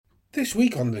This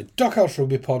week on the Dockhouse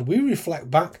Rugby Pod, we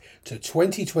reflect back to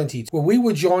 2020, where we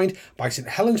were joined by St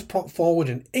Helens prop forward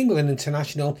and England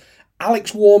international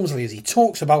Alex Walmsley as he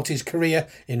talks about his career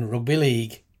in rugby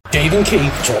league. Dave and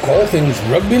Keith talk all things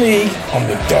rugby league on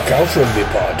the Dockhouse Rugby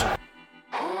Pod.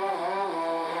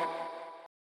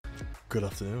 Good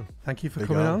afternoon. Thank you for Big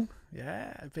coming Al. on.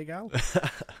 Yeah, Big Al.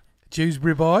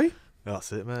 Dewsbury boy.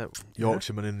 That's it, mate.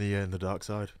 Yorkshireman in the dark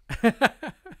side.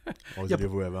 Or is Yeah, it the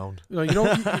other way around? No,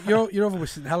 you're over with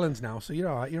St Helens now, so you're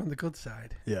all right. You're on the good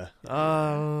side. Yeah.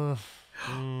 Tell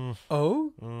me.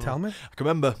 I can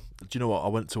remember, do you know what? I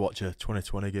went to watch a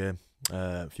 2020 game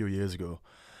a few years ago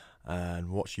and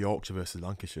watched Yorkshire versus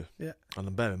Lancashire. Yeah. And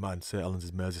I'm bearing in mind, St Helens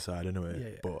is Merseyside anyway. Yeah,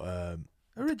 yeah. But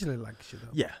Originally Lancashire, though.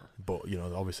 yeah, but you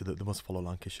know, obviously they must follow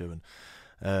Lancashire.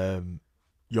 And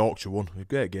Yorkshire won. A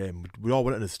great game. We all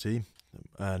went in as a team.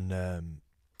 And I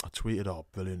tweeted, "Oh,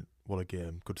 brilliant. What a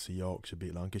game. Good to see Yorkshire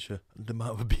beat Lancashire." And the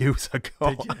amount of abuse I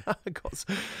got. Did you? I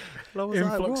was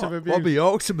Influx of abuse. I'll be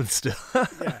Yorkshireman still.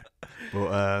 Yeah.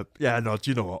 But, no,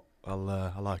 do you know what?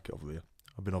 I like it over here.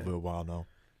 I've been over here a while now.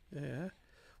 Yeah.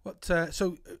 What?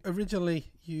 So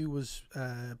originally you was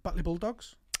Batley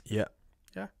Bulldogs. Yeah.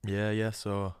 Yeah. Yeah.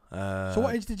 So So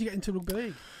what age did you get into rugby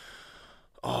league?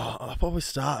 I probably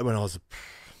started when I was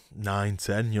 9,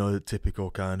 10, you know, the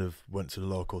typical kind of went to the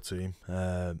local team.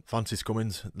 Francis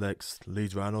Cummins, ex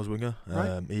Leeds Rhinos winger.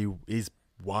 Right. His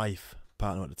wife,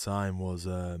 partner at the time, was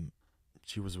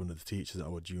she was one of the teachers at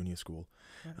our junior school.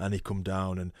 Right. And he come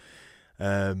down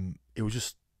and it was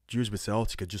just Dewsbury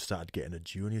Celtic had just started getting a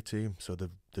junior team, so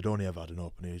they'd only ever had an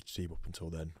open age team up until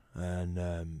then.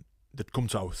 And they'd come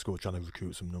to our school trying to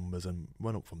recruit some numbers and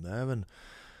went up from there and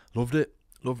loved it.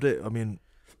 I mean,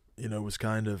 you know, it was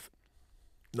kind of,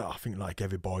 no, I think like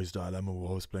every boy's dilemma, we're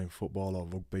always playing football or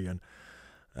rugby and,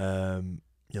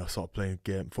 you know, sort of playing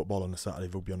football on a Saturday,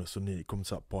 rugby on a Sunday. It comes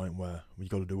to that point where we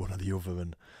got to do one or the other.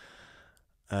 And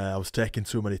I was taking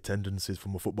too many tendencies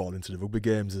from the football into the rugby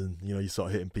games, and, you know, you sort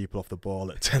of hitting people off the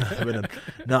ball at 10, 11 and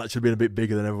naturally being a bit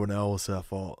bigger than everyone else. So I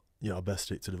thought, you know, I best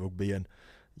stick to the rugby. And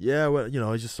yeah, well, you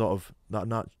know, it's just sort of that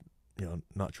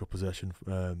natural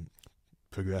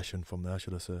progression from there,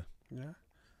 should I say. Yeah.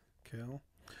 Cool.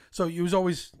 So you was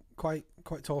always quite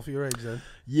tall for your age then?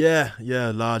 Yeah,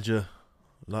 a larger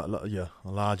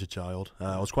child.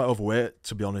 I was quite overweight,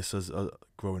 to be honest, as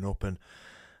growing up, and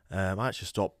I actually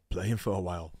stopped playing for a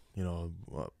while. You know,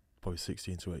 probably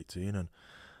 16 to 18, and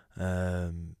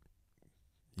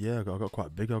I got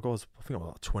quite big. I think I was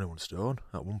like 21 stone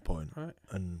at one point, right.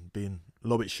 And being a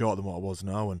little bit shorter than what I was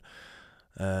now,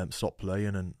 and stopped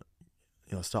playing, and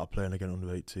you know, started playing again under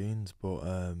 18s,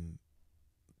 but.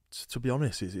 To be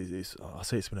honest, I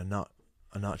say it's been a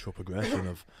natural progression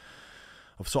of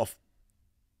sort of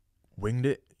winged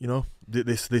it, you know.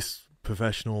 This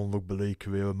professional rugby league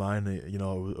career of mine, you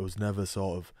know, I was never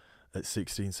sort of at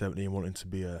 16, 17 wanting to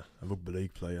be a rugby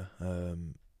league player.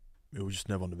 It was just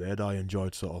never on the radar. I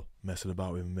enjoyed sort of messing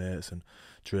about with my mates and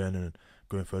training and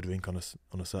going for a drink on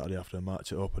a Saturday after a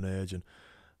match at open age, and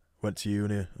went to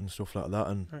uni and stuff like that,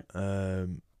 and right.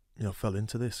 You know, fell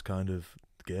into this kind of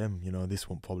game. You know, this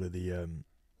one probably the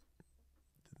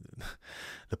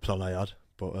plan I had,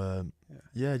 but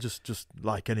just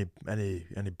like any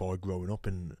boy growing up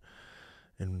in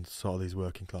sort of these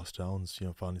working class towns, you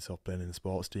know, find yourself playing in the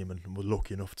sports team, and was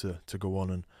lucky enough to go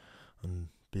on and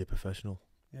be a professional.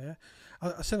 Yeah,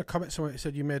 I seen a comment somewhere that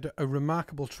said you made a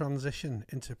remarkable transition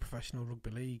into professional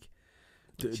rugby league.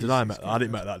 Did I? I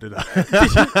didn't make that, did I? Did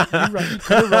you? You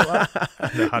could have wrote that.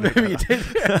 No, I didn't. Maybe you did.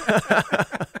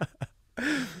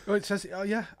 Oh, it says,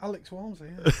 Alex Walmsley.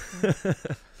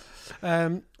 Yeah.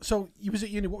 So you was at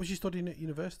uni. What was you studying at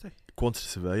university? Quantity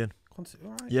surveying. All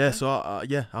right. Yeah. Okay. So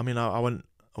I mean, I went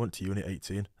to uni at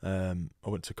 18. I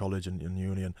went to college and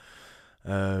uni, and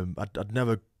I'd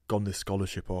never gone this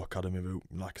scholarship or academy route.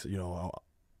 Like, you know,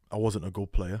 I wasn't a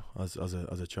good player as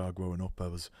a child growing up. I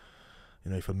was, you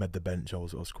know, if I made the bench, I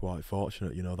was quite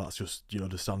fortunate. You know, that's just, you know,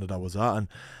 the standard I was at,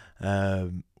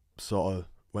 and sort of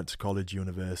went to college,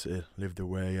 university, lived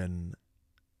away, and,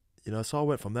 you know, so I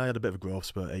went from there. I had a bit of a growth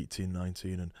spurt, 18,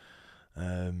 19,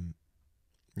 and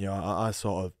you know, I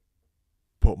sort of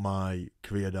put my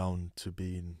career down to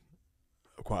being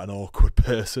quite an awkward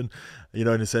person, you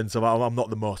know, in the sense of I'm not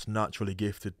the most naturally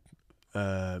gifted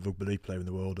rugby league player in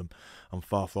the world. I'm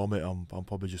far from it. I'm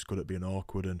probably just good at being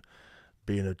awkward and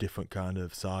being a different kind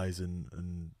of size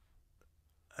and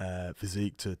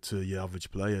physique to your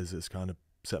average players. It's kind of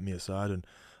set me aside and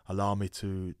allow me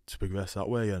to progress that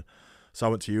way. And so I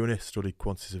went to uni, studied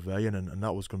quantity surveying, and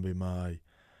that was going to be my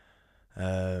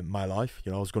life.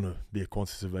 You know, I was going to be a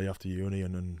quantity surveyor after uni,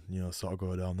 and you know, sort of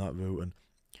go down that route. And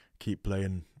keep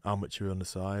playing amateur on the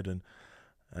side, and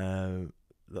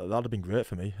that'd have been great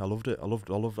for me. I loved it.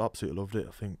 Absolutely loved it.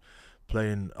 I think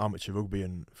playing amateur rugby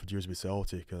and for Dewsbury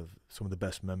Celtic are some of the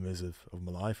best memories of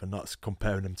my life, and that's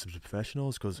comparing them to the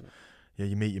professionals, because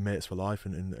you meet your mates for life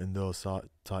in those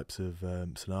types of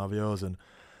scenarios, and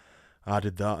I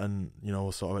did that, and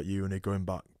sort of at uni, going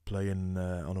back playing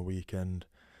on a weekend,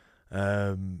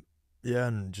 and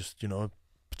just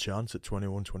chance at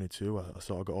 21, 22, I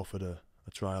sort of got offered a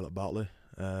trial at Batley,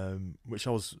 which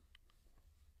I was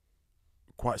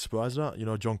quite surprised at.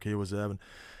 John Key was there, and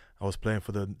I was playing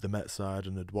for the Met side,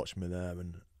 and they'd watched me there,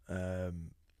 and I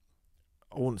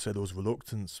wouldn't say there was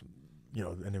reluctance,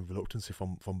 any reluctancy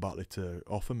from Batley to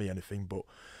offer me anything, but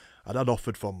I'd had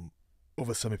offered from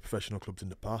other semi-professional clubs in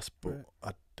the past, but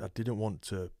I didn't want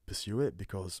to pursue it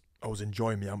because I was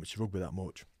enjoying my amateur rugby that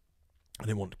much. I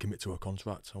didn't want to commit to a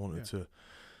contract. I wanted to,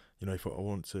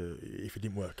 if it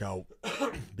didn't work out,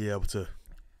 be able to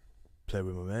play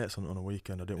with my mates on a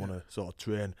weekend. I didn't want to sort of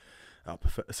train at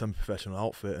a semi-professional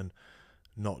outfit and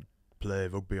not play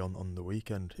rugby on the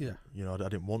weekend. I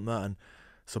didn't want that, and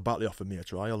so Batley offered me a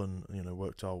trial, and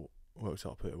worked out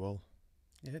pretty well.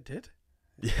 Yeah, it did.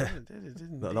 Yeah, it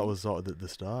did. That was sort of the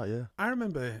start. Yeah, I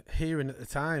remember hearing at the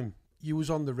time you was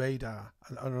on the radar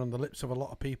and on the lips of a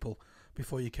lot of people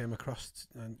before you came across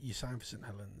and you signed for St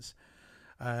Helens.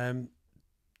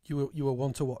 You were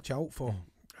one to watch out for,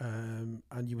 and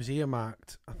you was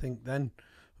earmarked, I think, then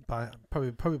by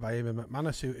probably by Amy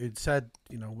McManus, who'd said,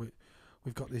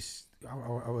 we've got this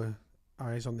our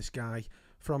eyes on this guy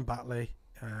from Batley,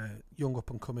 young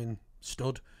up and coming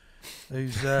stud,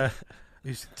 who's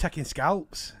taking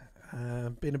scalps,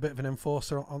 being a bit of an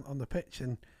enforcer on the pitch,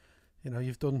 and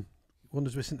you've done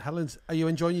wonders with St Helens. Are you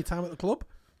enjoying your time at the club?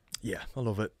 Yeah, I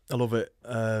love it.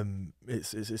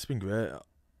 It's been great,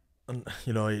 and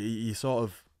you sort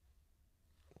of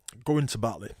going to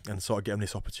Batley and sort of getting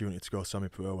this opportunity to go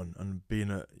semi-pro and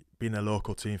being a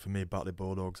local team for me, Batley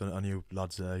Bulldogs. I knew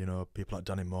lads there, people like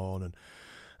Danny Moore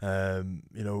and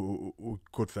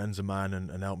good friends of mine,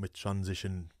 and helped me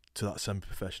transition to that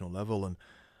semi-professional level. And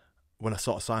when I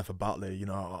sort of signed for Batley,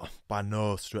 by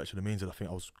no stretch of the means did I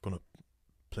think I was going to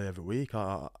play every week.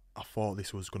 I thought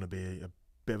this was going to be a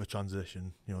bit of a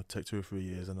transition, take 2 or 3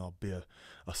 years and I'll be a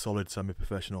solid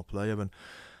semi-professional player,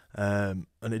 and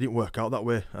it didn't work out that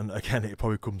way. And again, it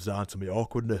probably comes down to my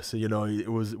awkwardness. It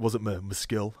wasn't my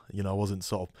skill. I wasn't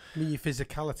sort of. I mean, your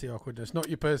physicality awkwardness, not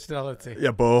your personality.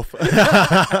 Yeah, both.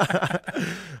 I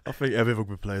think every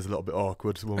rugby player is a little bit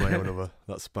awkward one way or another.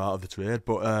 That's part of the trade.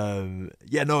 But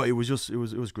it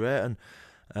was great, and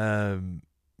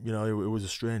it was a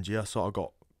strange year. I sort of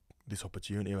got this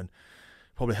opportunity, and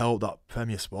probably helped that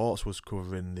Premier Sports was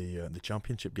covering the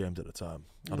championship games at the time.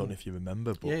 I don't know if you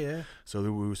remember, but so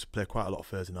we used to play quite a lot of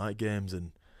Thursday night games,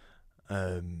 and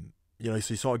so you're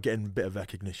sort of getting a bit of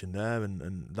recognition there,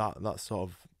 and that sort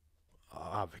of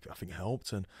I think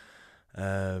helped. And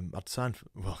I'd signed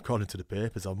according to the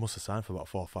papers, I must have signed for about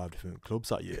 4 or 5 different clubs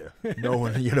that year. No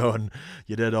one, and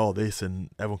you did all this, and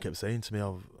everyone kept saying to me,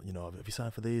 have you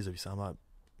signed for these? Have you signed? I'm like,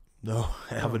 no,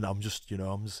 I haven't. I'm just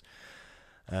enjoying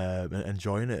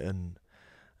it.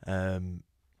 And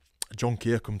John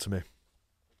Keir come to me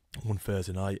one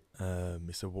Thursday night.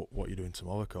 He said, what are you doing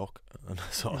tomorrow, Cock? And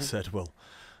I sort of said, well,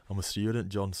 I'm a student,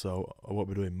 John, so I won't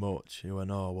be doing much. He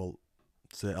went, oh, well,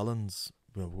 St Helens,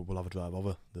 we'll have a drive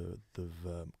over. They've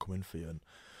come in for you and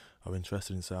are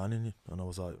interested in signing you. And I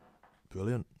was like,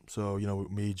 brilliant. So,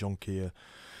 me, John Keir,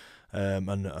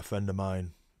 and a friend of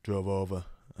mine drove over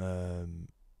on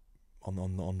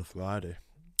the Friday.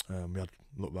 We had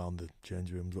looked around the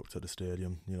change rooms, looked at the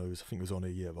stadium. I think it was only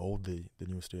a year old, the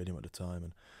new stadium at the time,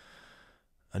 and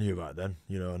I knew right then,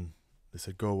 and they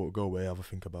said go away, have a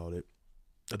think about it.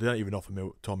 They didn't even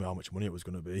told me how much money it was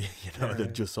going to be. They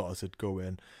just sort of said go away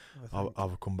and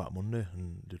I'll come back Monday,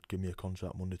 and they'd give me a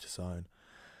contract Monday to sign.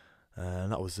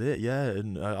 And that was it, yeah.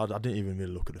 And I didn't even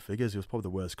really look at the figures. It was probably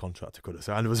the worst contract I could have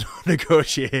signed. There was no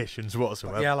negotiations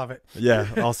whatsoever. Yeah, I'll have it. Yeah,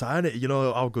 I'll sign it.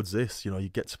 How good's this? You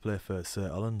get to play for St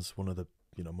Helens, one of the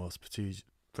most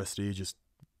prestigious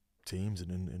teams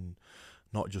in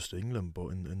not just England but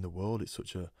in the world. It's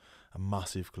such a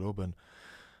massive club, and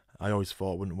I always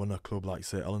thought when a club like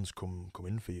St Helens come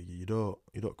in for you, you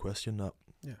don't question that.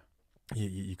 Yeah,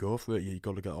 you go for it. You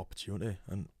got to get an opportunity,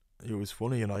 and it was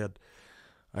funny.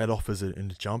 I had offers in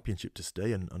the championship to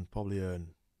stay and probably earn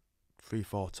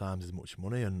 3-4 times as much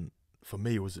money, and for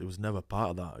me it was never part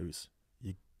of that. It was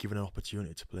you given an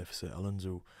opportunity to play for St Helens,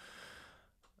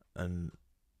 and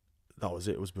that was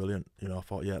it. It was brilliant. I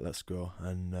thought, yeah, let's go.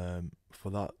 And for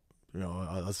that you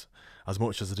know, as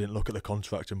much as I didn't look at the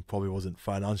contract and probably wasn't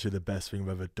financially the best thing I've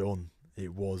ever done,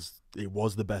 it was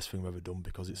the best thing I've ever done,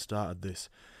 because it started this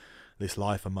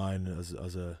life of mine as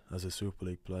a Super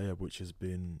League player, which has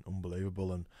been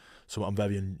unbelievable, and so I'm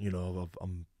very, you know,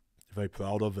 I'm very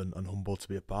proud of and humbled to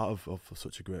be a part of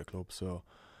such a great club. So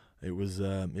it was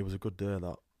a good day,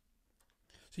 that.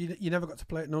 So you never got to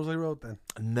play at Knowsley Road then?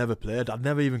 I never played. I'd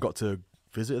never even got to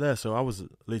visit there. So I was a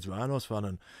Leeds Rhinos fan,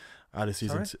 and I had a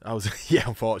season. I was yeah,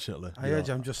 unfortunately. I heard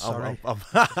you. I'm just sorry.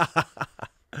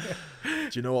 Do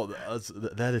you know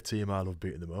what? They're the team I love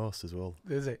beating the most as well.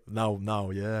 Is it?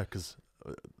 Now, yeah, because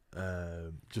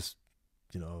just,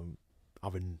 you know,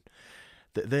 having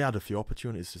they had a few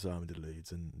opportunities to sign with the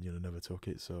Leeds, and, you know, never took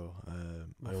it. So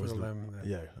I always I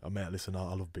mean, listen,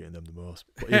 I love beating them the most,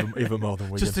 but even more than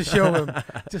Wigan. Just to show them,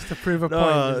 just to prove a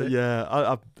point. Yeah,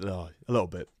 I a little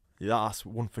bit. Yeah, that's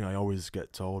one thing I always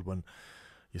get told when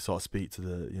you sort of speak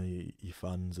to your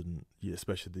fans, and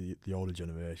especially the older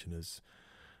generation, is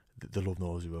they love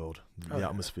Knowsley Road. The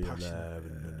atmosphere there,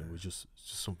 and it was just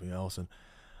something else. And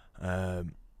I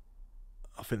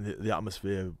think the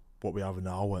atmosphere, what we have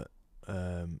now at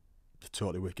the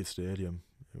Totally Wicked Stadium,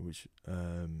 which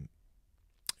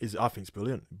is, I think, it's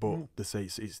brilliant, but they say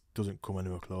it doesn't come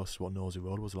anywhere close to what Knowsley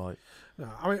Road was like. No,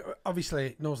 I mean,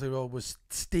 obviously Knowsley Road was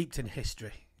steeped in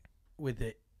history with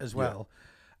it as well,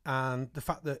 and the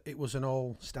fact that it was an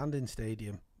all-standing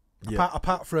stadium,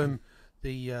 apart from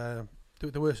the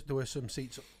there were some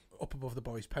seats up above the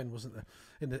boys' pen, wasn't there,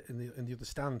 in the other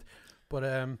stand, but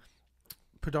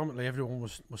predominantly everyone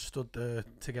was stood there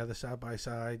together, side by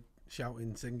side,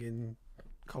 shouting, singing,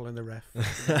 calling the ref,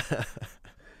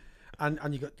 and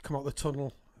you got to come out the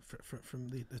tunnel from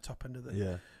the top end of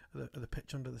the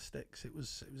pitch under the sticks. It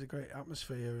was a great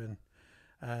atmosphere,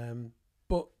 and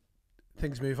but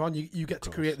things move on. You get to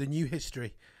create the new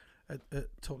history at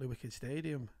Totally Wicked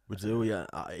Stadium. We do, yeah.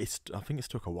 I think it's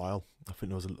took a while. I think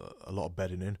there was a lot of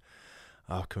bedding in.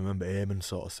 I can remember Eamon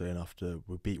sort of saying after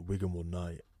we beat Wigan one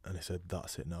night, and he said,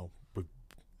 "That's it now."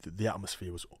 The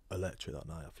atmosphere was electric that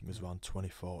night. I think it was around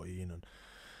 2014, and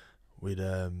we'd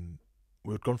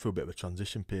gone through a bit of a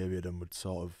transition period, and we'd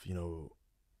sort of, you know,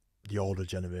 the older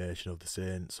generation of the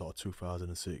Saints, sort of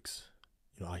 2006,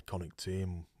 you know, iconic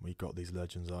team. We got these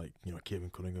legends like, you know, Kieran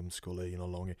Cunningham, Scully, you know,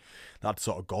 Longy. That'd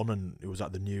sort of gone, and it was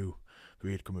like the new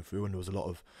breed coming through, and there was a lot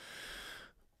of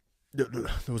there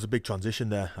was a big transition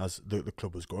there as the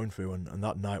club was going through, and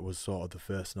that night was sort of the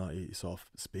first night he sort of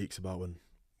speaks about when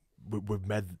we've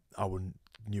made our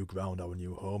new ground, our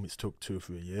new home. It's took 2 or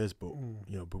 3 years, but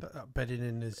you know, but that bedding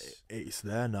in is it's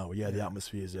there now. Yeah, the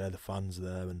atmosphere is there, the fans are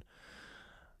there, and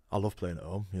I love playing at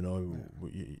home. You know,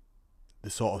 they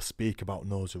sort of speak about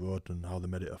Knowsley Road and how they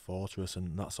made it a fortress,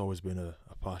 and that's always been a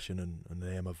passion and an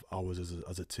aim of ours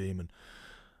as a team, and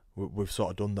we've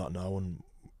sort of done that now, and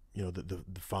you know, the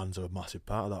fans are a massive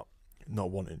part of that. Not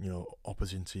wanting, you know,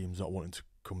 opposing teams not wanting to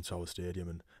come to our stadium,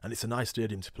 and it's a nice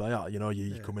stadium to play at. You know,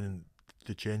 you come in and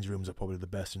the change rooms are probably the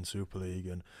best in Super League,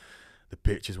 and the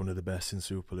pitch is one of the best in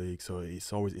Super League. So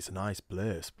it's a nice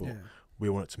place, but we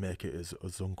want to make it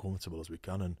as uncomfortable as we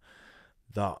can, and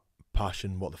that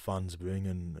passion, what the fans bring,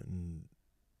 and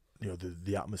you know,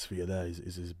 the atmosphere there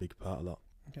is a big part of that.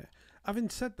 Okay. Having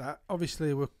said that,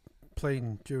 obviously we're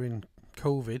playing during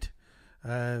COVID.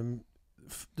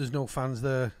 There's no fans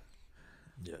there.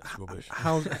 Yeah, it's rubbish.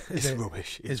 It's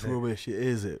rubbish. It's rubbish. It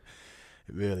is. It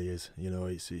really is. You know,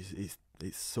 it's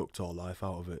sucked all life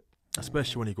out of it.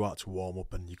 Especially when you go out to warm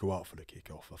up and you go out for the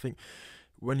kick-off. I think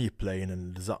when you're playing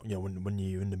and there's that, you know, when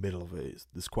you're in the middle of it,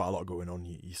 there's quite a lot going on.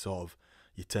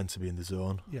 You tend to be in the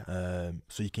zone. Yeah.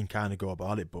 So you can kind of go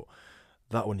about it, but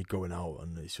that when you're going out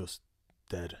and it's just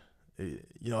dead. You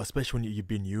know, especially when you've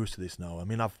been used to this now. I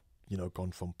mean, I've, you know,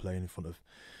 gone from playing in front of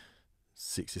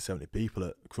 60, 70 people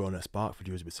at Crowness Park for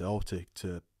Dewsbury Celtic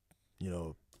to, you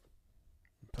know,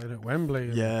 playing at Wembley.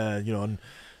 Yeah, you know, and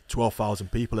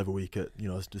 12,000 people every week at, you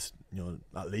know, it's just, you know,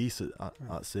 at least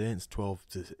at Saints, 12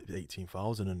 to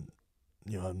 18,000, and,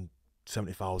 you know, and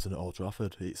 70,000 at Old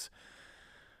Trafford. It's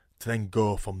to then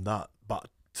go from that back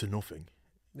to nothing.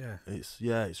 Yeah,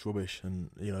 it's rubbish, and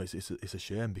you know, it's a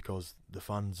shame because the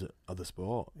fans are the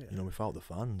sport. Yeah. You know, without the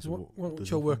fans, once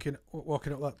you're walking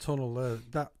up that tunnel,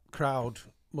 that crowd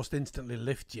must instantly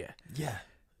lift you. Yeah,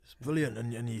 it's brilliant,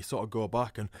 and you sort of go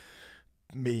back, and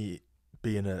me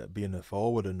being a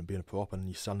forward and being a prop, and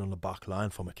you stand on the back line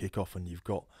from a kickoff, and you've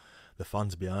got the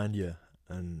fans behind you,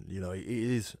 and you know,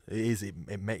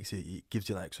 it makes it gives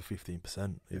you that extra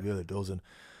 15%. It really does, and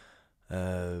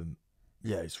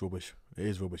yeah, it's rubbish. It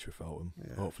is rubbish without them.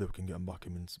 Yeah. Hopefully we can get them back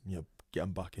in, get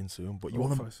them back in soon. But you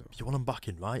want them back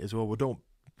in right as well. We don't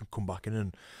come back in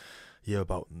and hear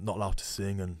about not allowed to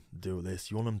sing and do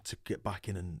this. You want them to get back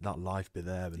in and that life be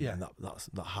there, and, and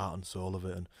that heart and soul of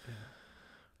it, and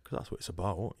because that's what it's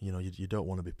about. You know, you don't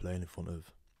want to be playing in front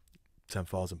of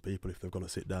 10,000 people if they've got to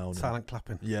sit down, silent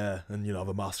clapping. Yeah, and have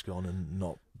a mask on and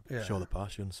not show the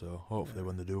passion. So hopefully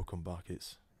when they do come back,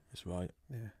 it's right.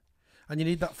 Yeah. And you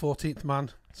need that 14th man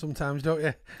sometimes, don't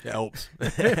you? It helps.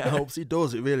 It helps. It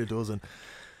does. It really does. And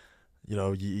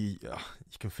you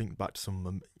can think back to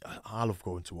some. I love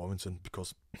going to Warrington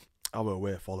because our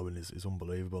away following is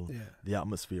unbelievable. Yeah. The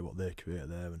atmosphere, what they create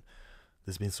there, and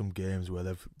there's been some games where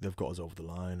they've got us over the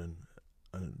line,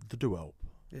 and they do help.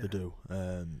 Yeah. They do.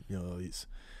 It's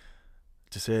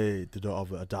to say they don't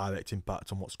have a direct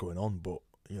impact on what's going on, but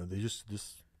they just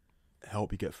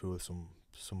help you get through some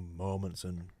moments.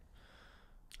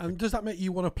 And does that make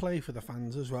you want to play for the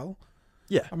fans as well?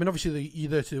 Yeah. I mean, obviously you're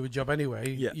there to do a job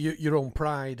anyway. Yeah. Your own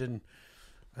pride and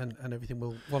everything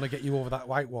will want to get you over that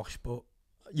whitewash, but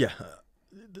yeah,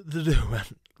 they do.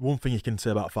 One thing you can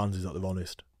say about fans is that they're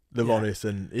honest. They're honest,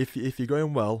 and if you're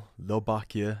going well, they'll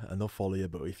back you and they'll follow you.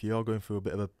 But if you're going through a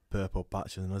bit of a purple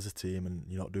patch and as a team and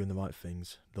you're not doing the right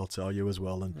things, they'll tell you as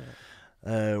well. And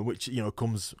which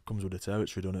comes with the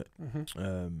territory, doesn't it?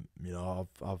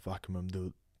 Mm-hmm. I can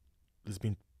remember there's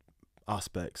been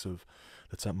aspects of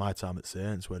my time at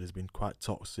Saints where there's been quite a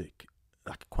toxic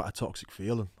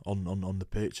feeling on the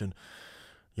pitch, and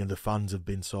the fans have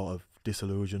been sort of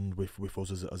disillusioned with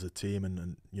us as a team,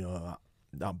 and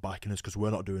that backing us because we're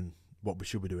not doing what we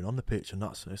should be doing on the pitch, and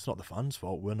it's not the fans'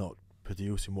 fault. We're not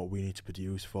producing what we need to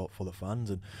produce for the fans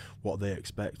and what they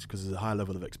expect, because there's a high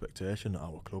level of expectation at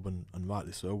our club, and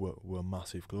rightly so. We're a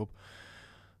massive club,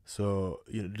 so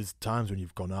there's times when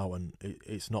you've gone out and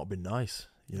it's not been nice.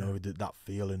 That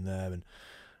feeling there, and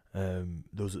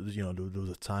there was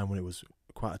a time when it was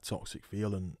quite a toxic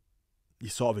feel, and you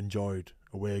sort of enjoyed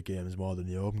away games more than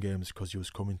the home games because you was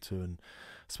coming to, and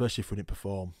especially if we didn't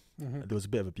perform, there was a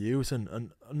bit of abuse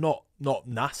and not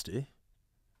nasty,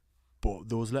 but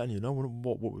there was letting you know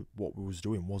what we was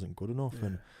doing wasn't good enough,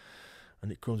 and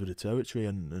it comes with the territory,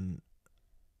 and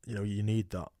you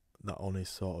need that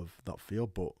honest sort of that feel.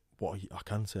 But what I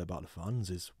can say about the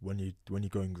fans is when you're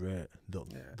going great,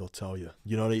 they'll tell you.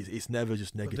 It's never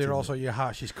just negative. But they're also your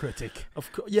harshest critic.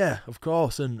 Of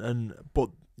course, but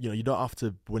you don't have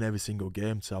to win every single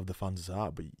game to have the fans'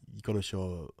 heart, but you got to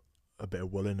show a bit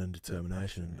of willing and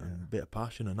determination and a bit of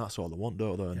passion, and that's all they want,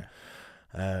 don't they?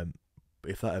 And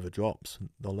if that ever drops,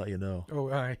 they'll let you know.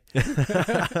 Oh, aye.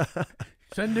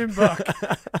 Send him back.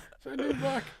 Send him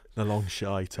back. The long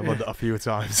shite. I've had that a few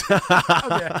times.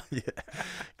 Yeah.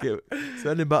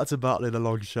 Send him back to Batley, the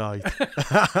long shite.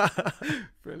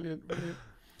 Brilliant.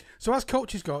 So as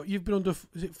coaches go, you've been under,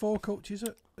 is it 4 coaches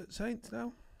at Saints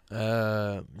now?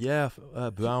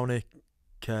 Brownie,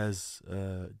 Kez,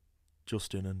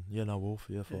 Justin, and now Wolf.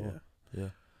 4. Yeah.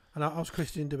 And how's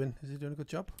Christian doing? Is he doing a good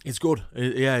job? It's good.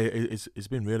 It's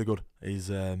been really good. He's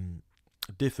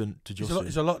different to Justin.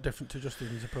 He's a lot different to Justin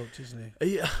in his approach, isn't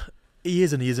he? He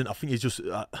is and he isn't. I think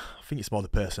it's more the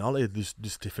personality. There's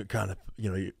just different kind of.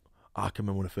 I can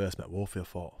remember when I first met Wolfie, I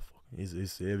thought,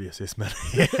 he's serious, this man.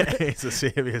 He's a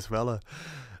serious fella.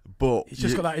 But he's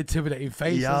just got that intimidating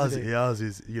face. He has.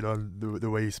 His, the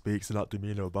way he speaks and that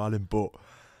demeanour about him. But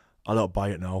I don't buy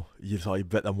it now. You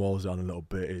bet them walls down a little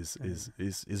bit. Is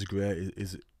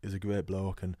a great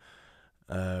bloke, and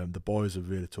the boys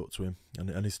have really took to him,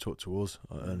 and he's took to us.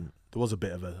 And there was a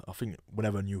bit of I think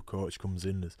whenever a new coach comes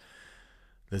in,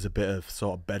 there's a bit of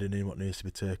sort of bedding in what needs to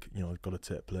be got to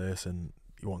take place, and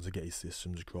he wants to get his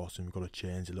systems across, and we've got to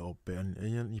change a little bit.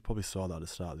 And you probably saw that at the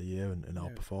start of the year in our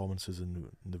performances and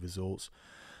the results.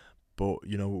 But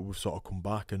we've sort of come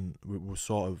back, and we're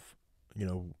sort of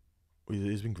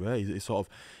he's been great. It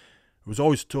was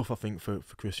always tough, I think, for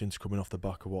Christians coming off the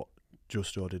back of what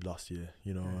Justo did last year,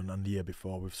 and the year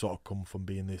before. We've sort of come from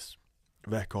being this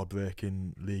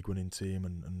record-breaking, league-winning team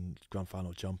and grand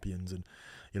final champions, and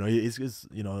I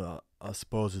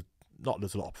suppose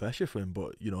there's a lot of pressure for him,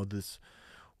 but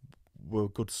we're a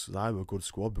good side, we're a good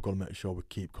squad. We've got to make sure we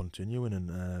keep continuing,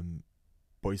 and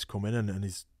but he's come in and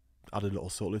he's added little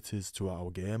subtleties to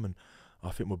our game, and I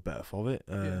think we're better for it.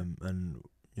 And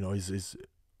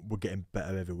we're getting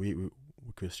better every week with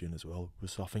Christian as well.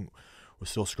 So I think we're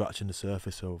still scratching the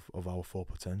surface of our full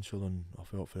potential, and I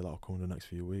feel that'll come in the next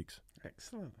few weeks.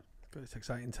 Excellent. But it's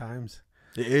exciting times.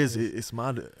 It is. It's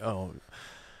mad. I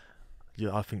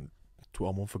think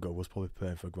 12 months ago was probably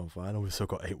playing for a grand final. We've still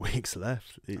got 8 weeks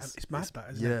left. It's mad,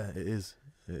 isn't it? Yeah, it is.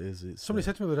 It is. It's, somebody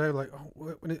said to me the other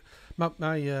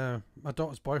day, my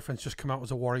daughter's boyfriend's just come out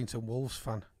as a Warrington Wolves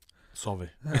fan.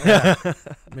 Sorry.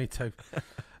 Me too.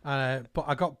 But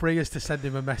I got Briers to send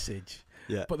him a message.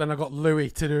 Yeah. But then I got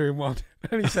Louis to do him one,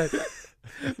 and he said,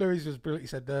 Louis was brilliant. He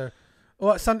said, "All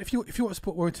right, son, if you want to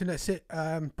put Warrington, that's it.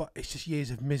 But it's just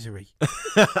years of misery.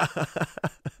 But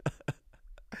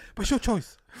it's your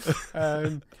choice."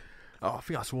 I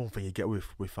think that's one thing you get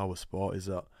with our sport is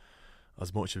that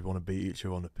as much as we want to beat each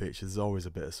other on the pitch, there's always a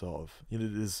bit of sort of,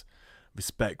 there's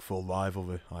respectful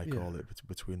rivalry, I call it,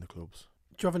 between the clubs.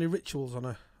 Do you have any rituals on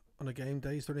a game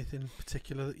day? Is there anything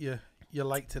particular that you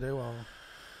like to do? Or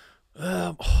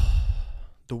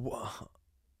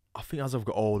I think as I've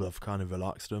got older, I've kind of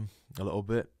relaxed them a little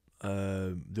bit.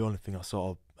 The only thing I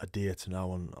sort of adhere to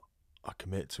now and I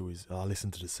commit to is I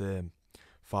listen to the same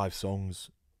 5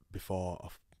 songs before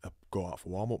I go out for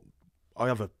warm up. I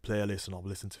have a playlist and I'll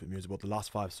listen to music, but the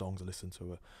last 5 songs I listen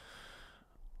to,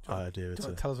 I adhere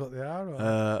to. Tell us what they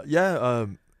are.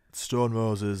 Stone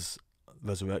Roses,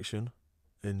 Resurrection,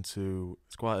 into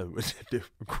it's quite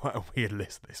a weird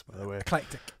list. This, by the way,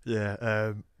 eclectic.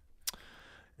 Yeah,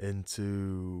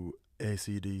 into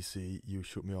AC/DC, You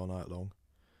Shook Me All Night Long,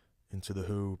 into The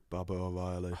Who, Baba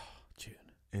O'Reilly, tune.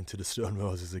 Into the Stone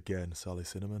Roses again, Sally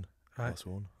Cinnamon. Right. That's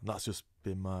one. And that's just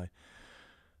been my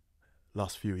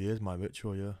last few years, my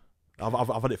ritual. Yeah, I've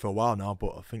had it for a while now,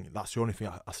 but I think that's the only thing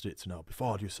I stick to now.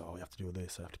 Before I do so, you have to do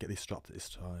this. I have to get this strapped at this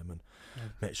time and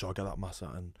make sure I get that mass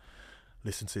out and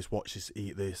listen to this, watch this,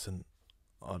 eat this, and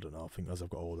I don't know. I think as I've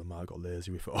got older, I got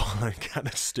lazy with it all and kind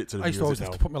of stick to the music. I used to always now.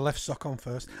 have to put my left sock on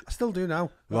first. I still do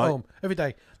now at home every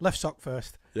day. Left sock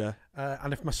first. Yeah.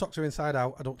 And if my socks are inside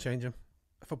out, I don't change them.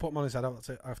 If I put them on inside out, that's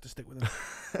it. I have to stick with them.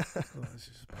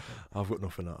 I've got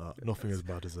nothing like that. Nothing as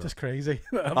bad as that. Just crazy.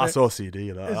 That's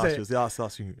OCD. That's it? just that's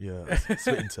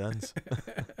sweet intense.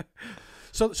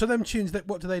 So them tunes,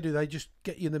 what do? They just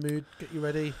get you in the mood, get you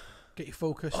ready, get you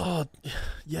focused. Oh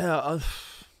yeah,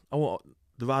 I want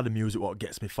the rather music what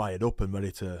gets me fired up and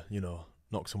ready to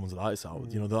knock someone's lights out.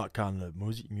 That kind of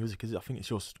music is. I think it's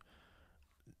just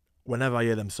whenever I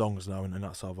hear them songs now and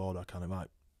that's how I kind of like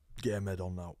get them head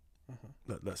on now.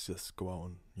 Let's just go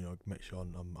out and make sure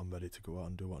I'm ready to go out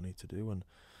and do what I need to do, and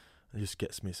it just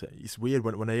gets me. It's weird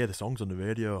when I hear the songs on the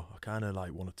radio. I kind of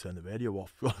like want to turn the radio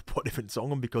off, put a different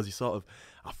song on because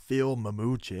I feel my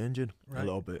mood changing a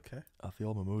little bit. Okay. I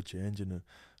feel my mood changing, and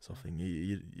so I think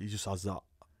he just has that.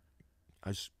 I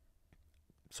just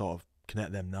sort of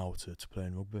connect them now to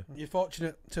playing rugby. You're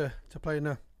fortunate to play in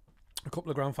a couple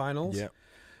of grand finals. Yeah.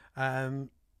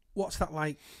 What's that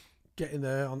like? Getting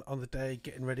there on the day,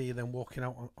 getting ready, and then walking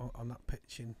out on that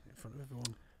pitch in front of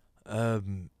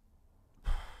everyone.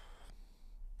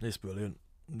 It's brilliant.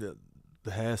 The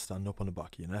hair stand up on the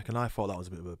back of your neck, and I thought that was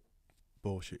a bit of a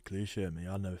bullshit cliche. I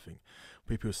never think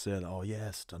people would say that. Oh yeah,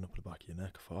 stand up on the back of your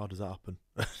neck. I thought, how does that happen?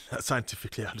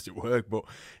 Scientifically, how does it work? But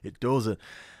it does. And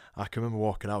I can remember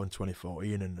walking out in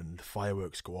 2014, and the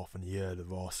fireworks go off, and you hear the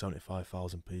raw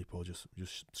 75,000 people just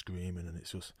screaming, and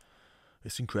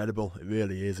it's incredible. It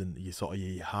really is, and you sort of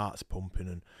your heart's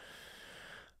pumping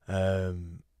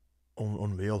and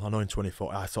unreal. I know in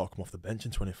 2014 I sort of come off the bench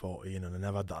in 2014, and I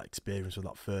never had that experience with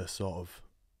that first sort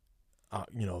of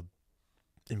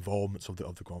involvements of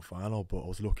the grand final. But I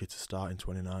was lucky to start in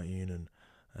 2019,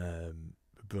 and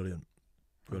brilliant,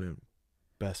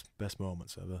 best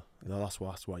moments ever. That's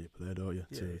why you play, don't you?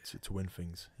 To win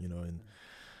things, and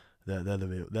they're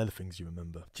the things you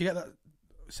remember. Do you get that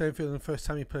same feeling the first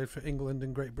time you played for England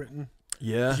and Great Britain?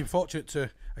 Yeah. Because you're fortunate to,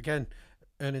 again,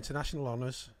 earn international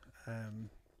honours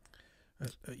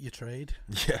at your trade.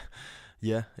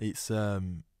 Yeah. It's,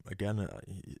 again,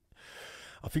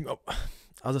 I think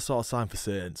as I sort of signed for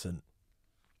Saints and,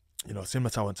 similar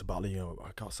to how I went to Batley,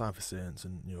 I got signed for Saints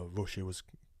and,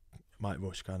 Mike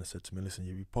Rush kind of said to me, listen,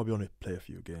 you probably only play a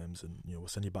few games and, we'll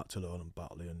send you back to loan and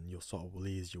Batley and we'll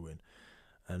ease you in.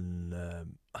 And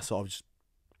I sort of just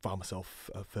found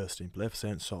myself a first team player for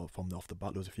Saints sort of from off the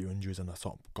bat. There was a few injuries and I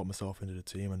sort of got myself into the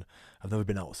team and I've never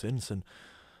been out since, and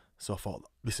so I thought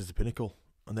this is the pinnacle.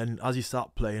 And then as you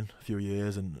start playing a few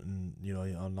years and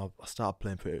I started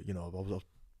playing pretty, I was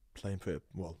playing pretty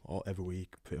well every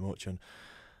week pretty much, and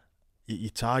your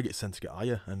targets tend to get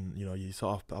higher, and you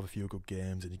sort of have a few good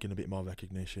games and you get a bit more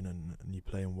recognition and you're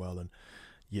playing well, and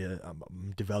yeah,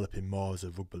 I'm developing more as a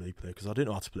rugby league player because I didn't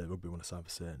know how to play rugby when I signed for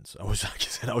Saints. I was, like I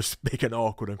said, I was big and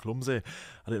awkward and clumsy.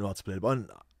 I didn't know how to play it. But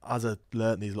as I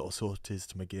learnt these little subtleties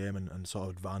to my game and sort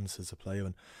of advanced as a player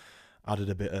and added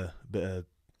a bit of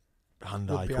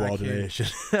hand-eye coordination,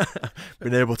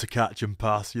 being able to catch and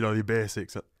pass, the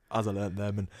basics as I learnt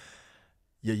them. And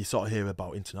yeah, you sort of hear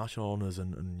about international honours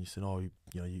and you say, are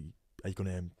you going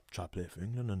to try to play for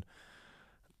England? And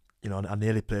I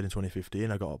nearly played in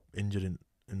 2015. I got injured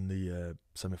in the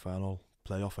semi-final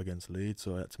playoff against Leeds,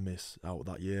 so I had to miss out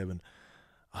that year. And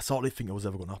I sort of didn't think it was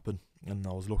ever going to happen. And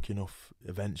I was lucky enough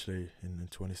eventually in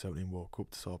 2017 World Cup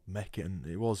to sort of make it, and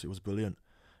it was brilliant.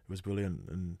 It was brilliant,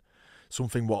 and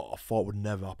something what I thought would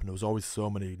never happen. There was always so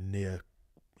many near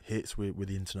hits with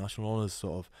the international honours.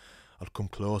 Sort of, I'd come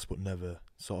close but never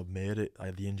sort of made it. I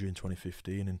had the injury in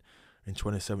 2015, and in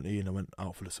 2017 I went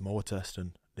out for the Samoa test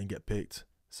and didn't get picked.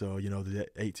 So the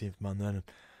 18th man then,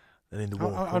 and in the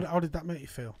World Cup. How did that make you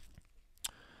feel?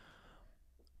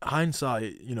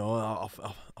 Hindsight, I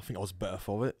think I was better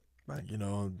for it. Right.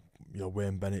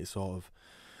 Wayne Bennett sort of,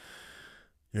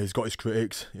 he's got his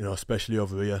critics, especially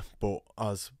over here. But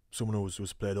as someone who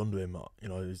was played under him,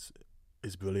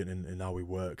 he's brilliant in how he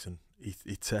works, and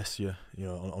he tests you,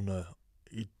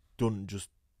 he doesn't just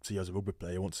see you as a rugby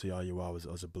player. He wants to see how you are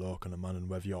as a bloke and a man, and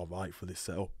whether you're right for this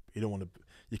setup. You don't want to.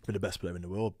 You can be the best player in the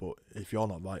world, but if you're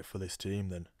not right for this team,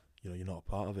 then you're not a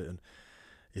part of it. And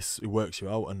it works you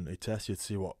out, and it tests you to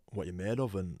see what you're made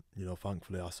of. And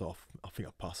thankfully, I think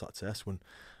I passed that test. When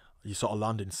you sort of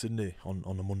land in Sydney on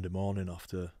a Monday morning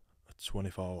after a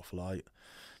 24-hour flight,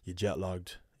 you're jet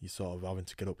lagged. You're sort of having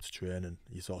to get up to train, and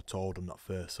you sort of told on that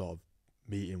first sort of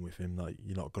meeting with him that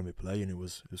you're not going to be playing. It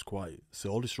was quite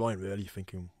soul destroying, really. You're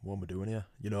thinking, what am I doing here?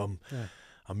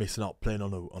 I'm missing out playing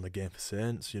on a game for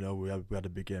Saints. We had a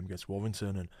big game against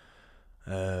Warrington,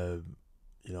 and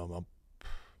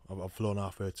I've flown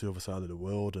halfway to the other side of the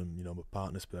world, and my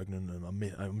partner's pregnant, and my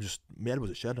head was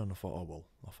at shed, and I thought, I'm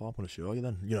going to show you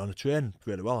then. And I trained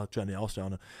really well. I trained the house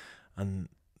down, and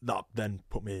that then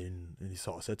put me in. And he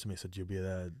sort of said to me, "You'll be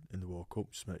there in the World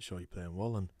Cup. Just make sure you're playing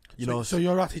well." And so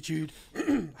your attitude,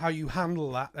 how you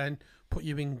handle that, then put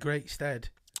you in great stead.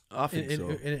 I think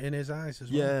so. In his eyes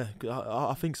as well. Yeah,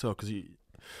 I think so, because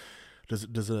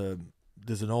there's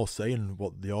an old saying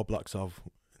what the All Blacks have.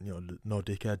 No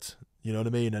dickheads. You know what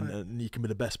I mean? And you can be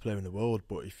the best player in the world,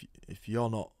 but if you're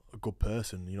not a good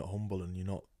person, you're not humble, and you're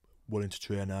not willing to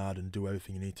train hard and do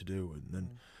everything you need to do, and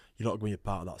then you're not going to be a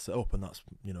part of that setup. And that's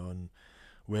and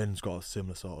Wayne's got a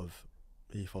similar sort of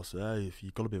ethos there. If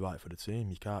you've got to be right for the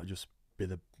team, you can't just be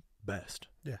the best.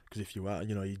 Yeah. Because if you are,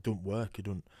 you don't work. You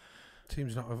don't.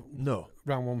 Team's not no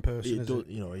round one person.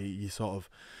 You sort of.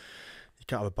 You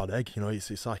can't have a bad egg,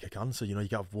 it's like a cancer, you can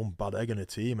have one bad egg in a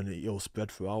team and it'll spread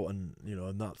throughout, and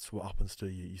and that's what happens to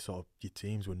you sort of your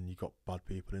teams when you got bad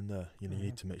people in there. You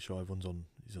need to make sure everyone's on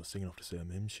singing off the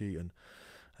same hymn sheet, and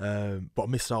but I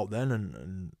missed out then,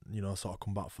 and sort of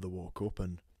come back for the World Cup,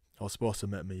 and I was supposed to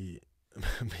make me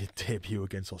debut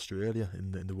against Australia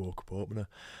in the World Cup opener,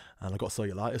 and I got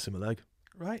cellulitis in my leg.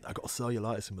 Right. I got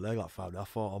cellulitis in my leg like 5 days. I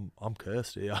thought, I'm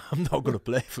cursed here. I'm not going to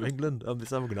play for England.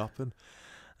 It's never going to happen.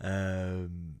 I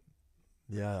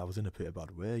was in a pretty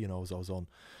bad way. I was on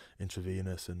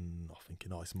intravenous, and I think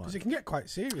it's my. Because it can get quite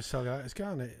serious, cellulitis,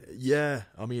 can't it? Yeah,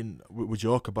 I mean, we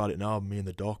joke about it now. Me and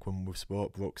the doc, when we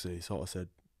spoke, Brooks, he sort of said,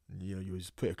 you was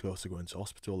pretty close to going to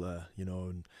hospital there,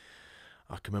 and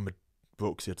I can remember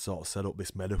Brooks had sort of set up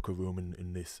this medical room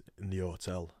in the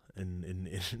hotel, in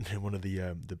one of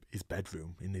his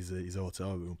bedroom in his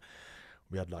hotel room.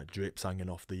 We had like drips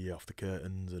hanging off the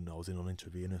curtains, and I was in on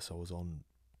intravenous. I was on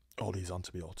all these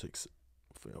antibiotics,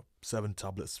 7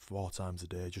 tablets 4 times a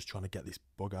day, just trying to get this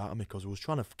bug out of me, because it was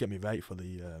trying to get me right for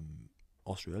the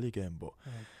Australia game, but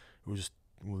it was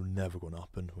never going to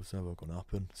happen. It was never going to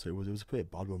happen. So it was a pretty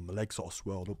bad one. My leg sort of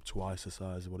swelled up twice the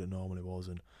size of what it normally was,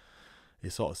 and he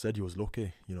sort of said he was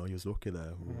lucky. He was lucky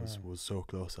there. Was so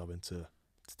close having to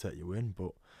take you in,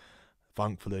 but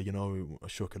thankfully, I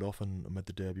shook it off and I made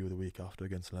the debut the week after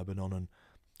against Lebanon, and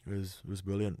it was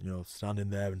brilliant. Standing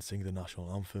there and singing the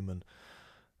national anthem,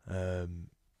 and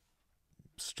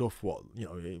stuff.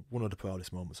 One of the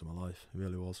proudest moments of my life. It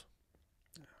really was.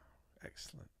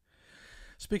 Excellent.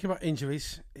 Speaking about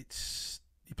injuries,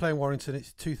 you're playing Warrington.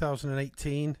 It's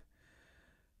 2018.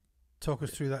 Talk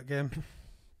us through that game.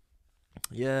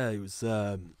 Yeah, it was.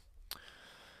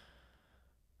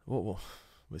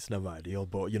 It's never ideal,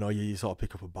 but you sort of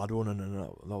pick up a bad one, and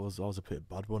that was a pretty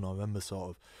bad one. I remember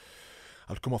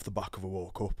I'd come off the back of a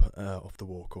World Cup,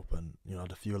 and I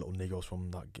had a few little niggles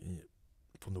from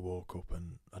the World Cup,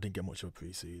 and I didn't get much of a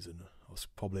pre-season. I was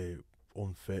probably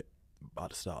unfit at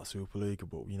the start of Super League,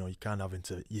 but you're kind of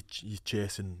you're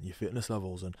chasing your fitness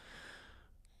levels, and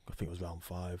I think it was round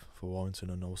 5 for Warrington,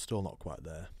 and I was still not quite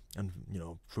there. And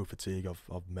through fatigue,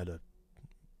 I've made an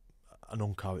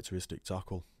uncharacteristic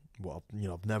tackle. What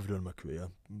I've never done in my career,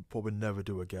 probably never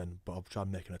do again. But I've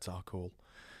tried making a tackle,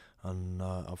 and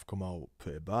I've come out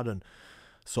pretty bad. And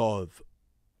sort of,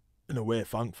 in a way,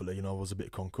 thankfully, I was a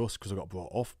bit concussed because I got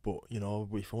brought off. But if I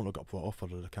wouldn't have got brought off,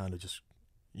 I'd have kind of just,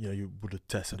 you would have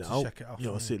tested it out. Check it off,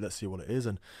 let's see what it is.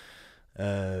 And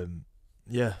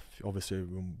Yeah, obviously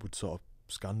we would sort of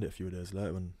scanned it a few days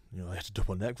later, and I had a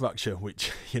double neck fracture,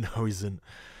 which isn't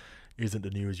the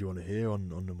news you want to hear on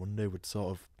the Monday. We'd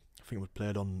sort of, I think we'd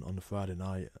played on the Friday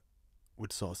night.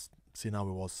 We'd sort of seen how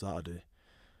it was Saturday.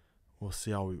 We'll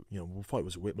see how we thought it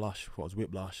was whiplash.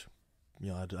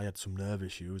 I had some nerve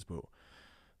issues, but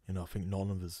I think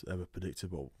none of us ever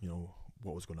predicted what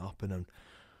was going to happen. And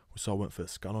we sort of went for a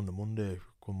scan on the Monday.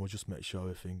 We'll just make sure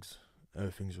everything's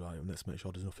right, and let's make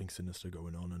sure there's nothing sinister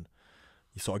going on. And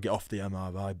you sort of get off the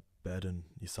MRI bed and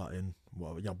you sat in.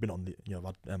 Well, I've been on I've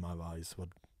had MRIs.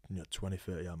 I've had 20,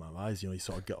 30 MRIs. You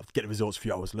sort of get the results a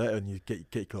few hours later, and you get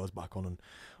your clothes back on, and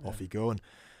off you go. And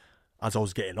as I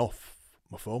was getting off,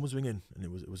 my phone was ringing, and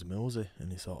it was Millsy,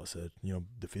 and he sort of said,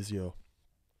 the physio.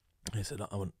 And he said,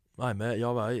 I went, "Hi mate, you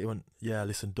alright?" He went, "Yeah,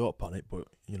 listen, don't panic, but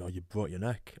you broke your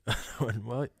neck." I went,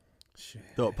 "Right, shit.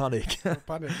 Don't panic." Don't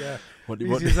panic, yeah. What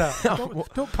is that?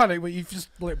 Don't panic, but you've just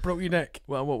broke your neck.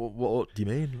 Well, what do you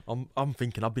mean? I'm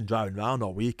thinking I've been driving around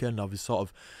all weekend. I was sort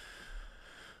of,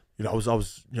 I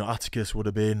was Atticus would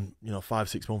have been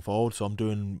 5-6 months old, so I'm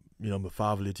doing my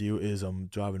fatherly duties. I'm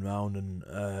driving around,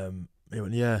 and he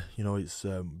went, "Yeah, it's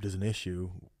there's an issue.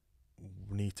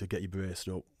 We need to get you braced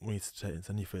up. We need to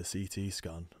send you for a CT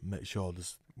scan, make sure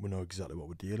we know exactly what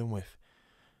we're dealing with."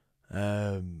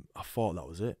 I thought that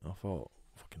was it. I thought,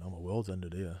 fucking hell, my world's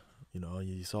ended here.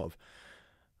 You sort of,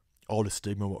 all the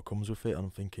stigma what comes with it, and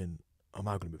I'm thinking, am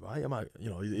I going to be right? Am I,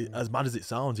 as mad as it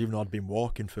sounds, even though I'd been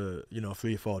walking for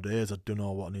 3 or 4 days, I'd done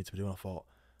all what I need to be doing. I thought,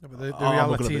 no, but the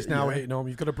reality is now hitting home.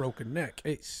 You've got a broken neck.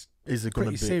 It's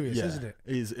pretty serious, isn't it?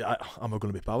 Am I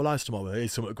going to be paralysed tomorrow?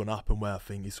 Is something going to happen where I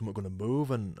think, is something going to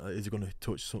move, and is it going to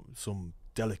touch some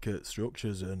delicate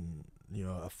structures and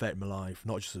affect my life,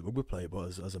 not just as a rugby player,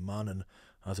 but as a man and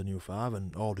as a new father,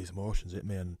 and all these emotions hit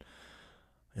me, and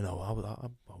I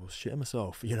was shitting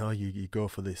myself. You go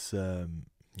for this. I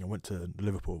went to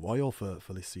Liverpool Royal for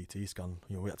this CT scan.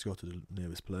 We had to go to the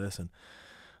nearest place, and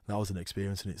that was an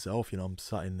experience in itself. I'm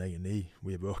sat in A&E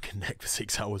with a broken neck for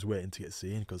 6 hours waiting to get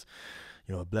seen, because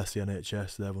bless the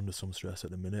NHS, they're under some stress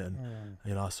at the minute,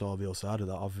 and I saw the other side of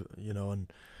that.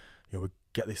 We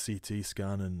get this CT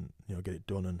scan and get it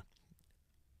done, and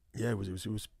yeah, it was a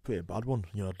pretty bad one.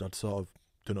 I'd sort of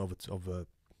done over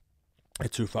I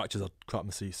had 2 fractures. I'd cracked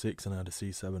my C6 and I had a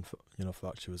C7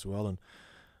 fracture as well, and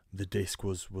the disc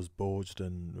was bulged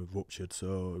and ruptured.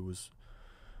 So it was,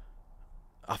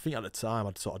 I think at the time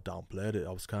I'd sort of downplayed it.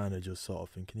 I was kind of just sort of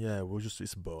thinking, yeah,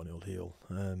 it's a bone, it'll heal.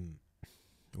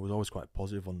 It was always quite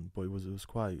positive but it was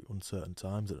quite uncertain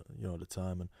times at the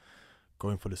time, and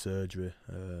going for the surgery,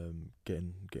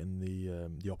 getting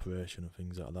the operation and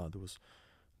things like that.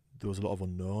 There was a lot of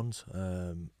unknowns.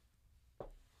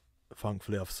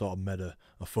 Thankfully, I've sort of made a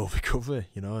full recovery,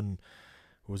 and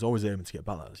I was always aiming to get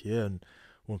back that year. And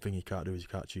one thing you can't do is you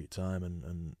can't cheat time.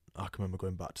 And I can remember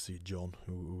going back to see John,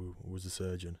 who was the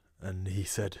surgeon, and he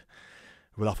said,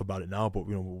 we laugh about it now, but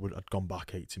I'd gone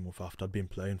back 18 months after. I'd been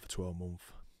playing for 12 months,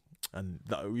 and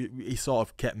he sort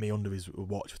of kept me under his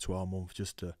watch for 12 months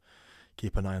just to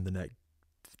keep an eye on the neck,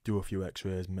 do a few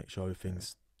X-rays, make sure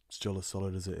everything's still as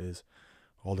solid as it is.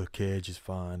 All the cage is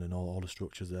fine, and all the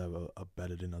structures there are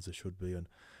bedded in as they should be. And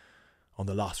on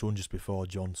the last one, just before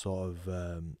John sort of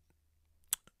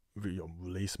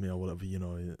released me or whatever,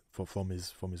 from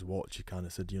his watch, he kind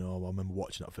of said, I remember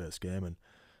watching that first game and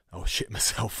I was shitting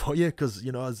myself for you, because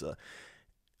as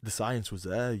the science was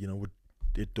there,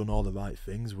 we'd done all the right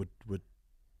things, we'd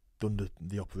done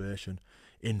the operation.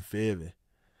 In theory,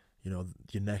 your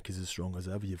neck is as strong as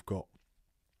ever. You've got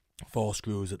 4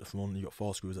 screws at the front, you've got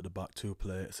 4 screws at the back, 2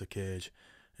 plates, a cage.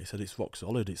 He said it's rock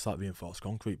solid, it's like reinforced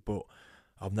concrete. But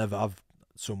I've never have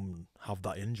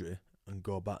that injury and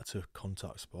go back to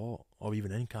contact sport or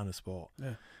even any kind of sport.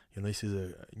 Yeah. This is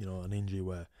an injury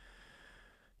where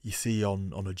you see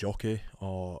on a jockey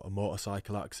or a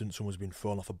motorcycle accident, someone's been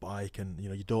thrown off a bike, and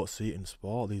you don't see it in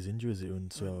sport, these injuries.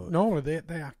 And so no, they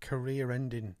are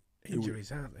career-ending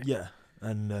injuries, aren't they? Yeah,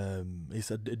 and he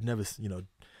said it never,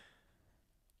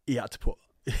 he had to put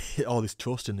all this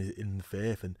trust in the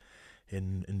faith and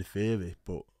in the theory,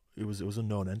 but it was a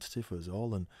known entity for us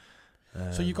all. And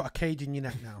so you've got a cage in your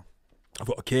neck now. I've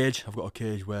got a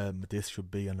cage where my disc should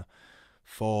be, and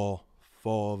 4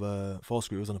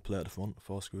 screws on a plate at the front,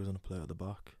 4 screws on a plate at the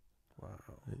back. Wow.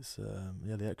 It's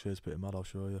the X-ray's pretty mad. I'll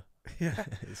show you. Yeah.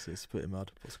 it's pretty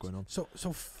mad what's going on.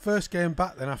 So first game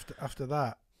back then after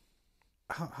that,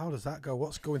 how does that go?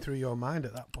 What's going through your mind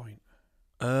at that point?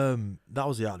 That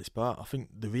was the hardest part. I think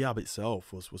the rehab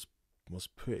itself was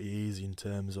pretty easy in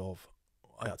terms of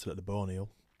I had to let the bone heal,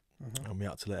 and we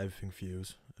had to let everything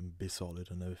fuse and be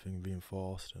solid and everything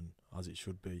reinforced and as it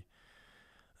should be.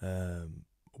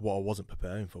 what I wasn't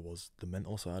preparing for was the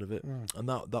mental side of it, and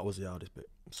that was the hardest bit.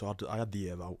 So I had the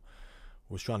year out.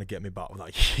 Was trying to get me back with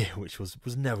that year, which was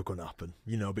never going to happen,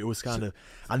 but it was kind of,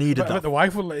 I needed that. The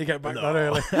wife wouldn't let you get back that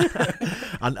early.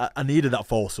 And I needed that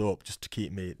false up just to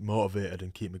keep me motivated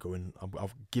and keep me going.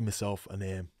 I'll give myself a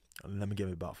name and let me get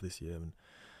me back for this year.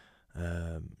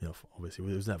 And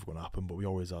obviously it was never going to happen, but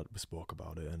we spoke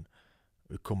about it, and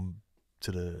we come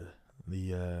to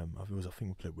I think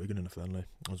we played Wigan in a friendly.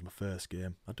 It was my first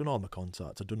game. I'd done all my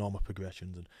contacts, I'd done all my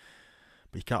progressions,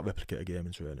 but you can't replicate a game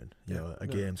in training. A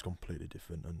game's completely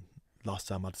different. And last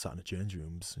time I'd sat in the change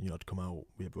rooms, I'd come out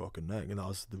with a broken neck, and that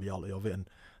was the reality of it. And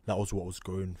that was what was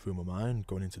going through my mind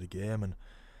going into the game.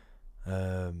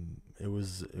 And it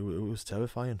was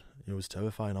terrifying. It was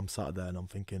terrifying. I'm sat there and I'm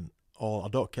thinking, I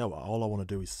don't care what. All I want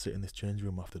to do is sit in this change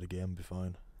room after the game and be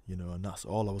fine. And that's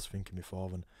all I was thinking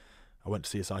before. And I went to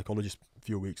see a psychologist a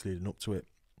few weeks leading up to it,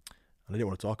 and I didn't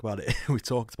want to talk about it. We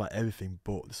talked about everything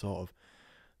but sort of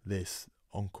this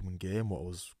oncoming game, what I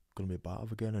was going to be a part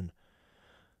of again.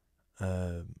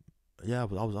 And I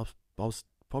was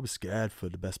probably scared for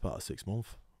the best part of 6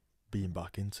 months being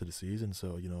back into the season.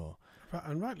 So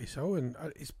and rightly so. And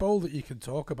it's bold that you can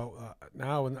talk about that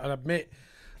now and admit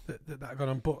that gone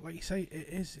on. But like you say,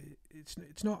 it's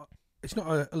not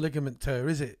a ligament tear,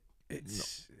 is it?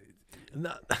 It's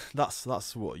no. And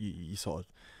that's what you sort of,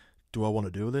 do I want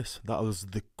to do this? That was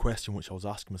the question which I was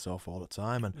asking myself all the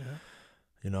time.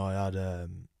 And I had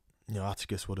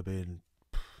Atticus would have been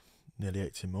nearly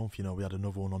 18 months. We had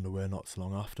another one on the way not so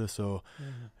long after. So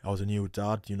I was a new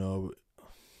dad.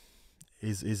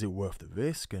 Is it worth the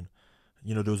risk? And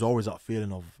there was always that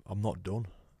feeling of I'm not done.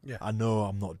 Yeah, I know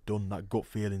I'm not done. That gut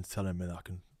feeling's telling me that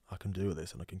I can do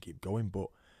this and I can keep going. But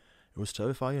it was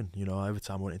terrifying. Every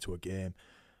time I went into a game,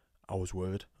 I was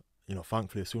worried.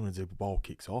 Thankfully, as soon as the ball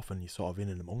kicks off and you're sort of in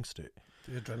and amongst it,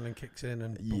 the adrenaline kicks in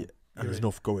and boom, and there's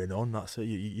enough going on. That's it.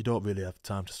 You don't really have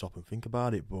time to stop and think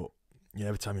about it. But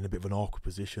every time you're in a bit of an awkward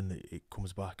position, it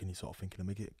comes back and you're sort of thinking,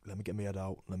 let me get my head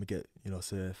out, let me get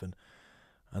safe, and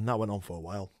that went on for a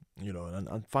while.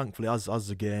 And thankfully, as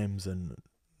the games and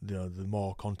the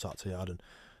more contact he had and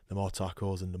the more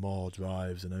tackles and the more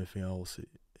drives and everything else,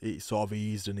 it sort of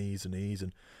eased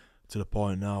and to the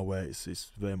point now where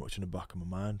it's very much in the back of my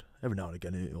mind. Every now and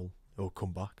again it'll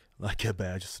come back like a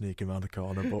bear just sneaking around the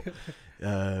corner. But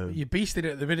you're beasting it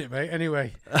at the minute, mate.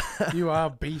 Anyway, you are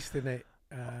beasting it.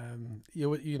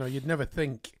 You'd never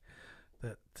think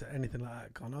that anything like that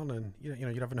had gone on, and you're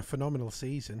having a phenomenal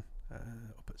season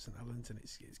up at St Helens, and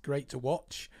it's great to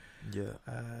watch. Yeah.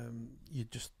 You're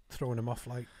just throwing them off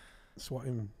like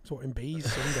swatting bees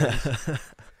some days.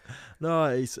 No,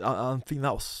 I think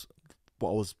that was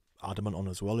what I was adamant on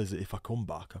as well, is that if I come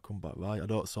back right. I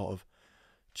don't sort of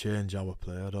change how I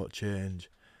play. I don't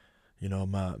change,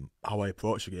 how I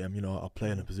approach the game. I play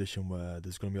in a position where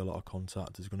there's going to be a lot of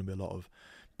contact. There's going to be a lot of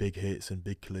big hits and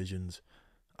big collisions.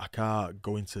 I can't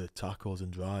go into tackles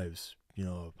and drives,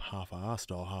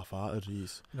 half-assed or half-hearted.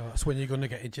 No, that's when you're going to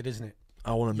get injured, isn't it?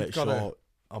 I want to make sure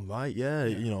I'm right. Yeah,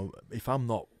 if I'm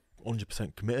not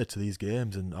 100% committed to these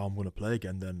games and I'm going to play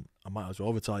again, then I might as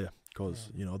well retire.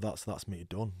 Because that's me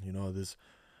done. There's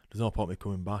no point me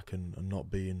coming back and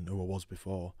not being who I was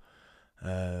before.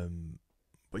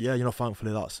 But yeah,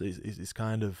 thankfully it's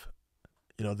kind of,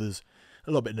 there's a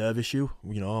little bit of nerve issue.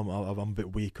 I'm a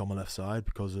bit weak on my left side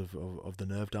because of the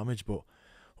nerve damage. But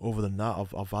other than that,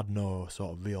 I've had no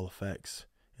sort of real effects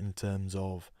in terms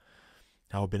of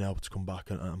how I've been able to come back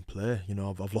and play.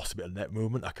 I've lost a bit of neck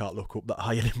movement. I can't look up that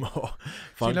high anymore.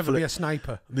 So you'll never be a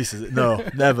sniper? This is it. No,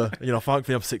 never.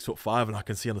 Thankfully I'm 6'5" and I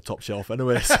can see on the top shelf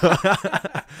anyway. So,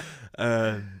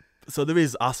 so there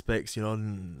is aspects,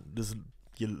 and there's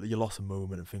your loss of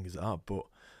movement and things like that. But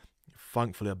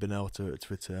thankfully I've been able to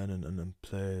return and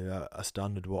play a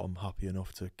standard what I'm happy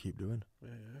enough to keep doing.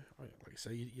 Yeah. Like I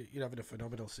say, you're having a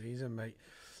phenomenal season, mate.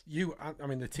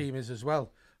 The team is as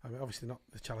well. Obviously not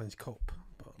the Challenge Cup,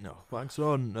 but no, thanks.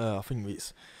 I think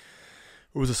it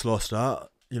was a slow start.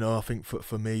 I think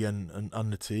for me and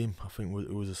the team, I think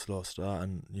it was a slow start,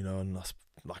 and and that's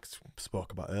like I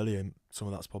spoke about earlier. Some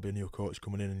of that's probably a new coach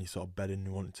coming in, and you sort of bedding,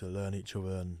 you wanting to learn each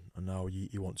other, and now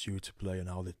he wants you to play and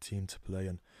how the team to play,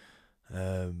 and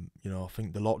I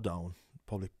think the lockdown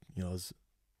probably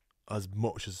as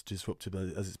much as disruptive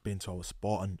as it's been to our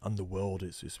sport and the world,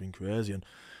 it's been crazy, and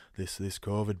this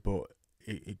COVID, but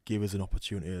it gave us an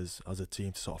opportunity as a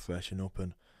team to sort of freshen up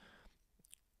and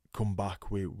come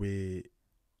back with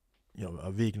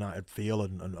a reignited feel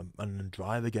and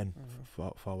drive again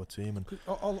for our team. And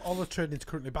all the training's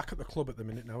currently back at the club at the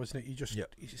minute now, isn't it?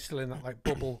 You're still in that like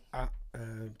bubble at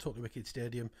Totally Wicked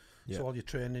Stadium. So all your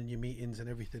training, your meetings, and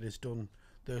everything is done.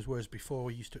 Those whereas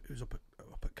before it was up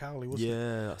at Carley, wasn't it?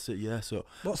 Yeah, that's it. Yeah. So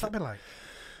what's that been like?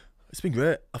 It's been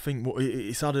great. I think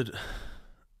it's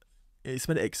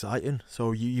made it exciting.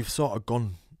 So you've sort of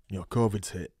gone, COVID's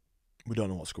hit. We don't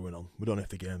know what's going on. We don't know if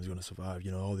the game's going to survive,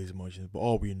 all these emotions. But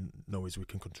all we know is we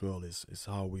can control is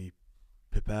how we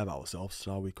prepare ourselves,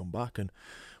 how we come back. And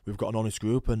we've got an honest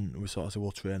group, and we sort of said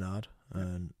we'll train hard.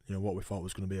 And, what we thought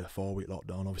was going to be a 4-week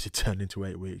lockdown obviously turned into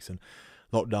 8 weeks. And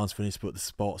lockdown's finished, but the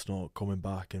sport's not coming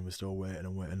back, and we're still waiting.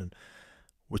 And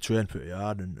we train pretty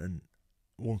hard. And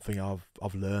one thing I've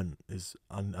learned is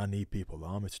I need people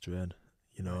around me to train,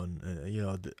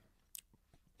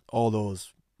 all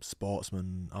those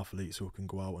sportsmen, athletes who can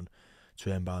go out and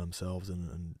train by themselves,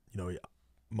 and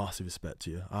massive respect to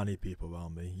you. I need people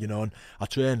around me, and I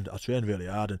trained really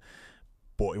hard,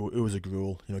 but it was a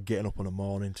gruel, getting up in the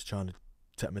morning to try and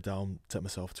take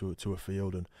myself to a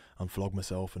field and flog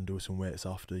myself and do some weights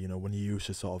after, when you're used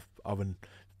to sort of having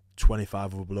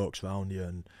 25 other blokes around you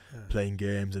and playing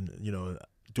games and,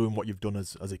 doing what you've done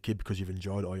as a kid because you've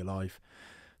enjoyed it all your life,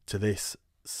 to this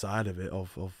side of it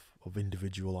of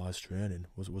individualised training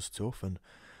was tough. And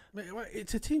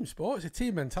it's a team sport. It's a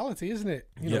team mentality, isn't it?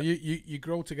 You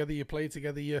grow together, you play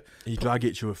together, you drag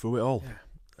each other through it all.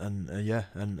 And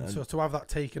so to have that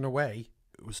taken away,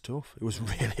 it was tough. It was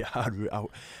really hard,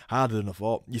 harder than I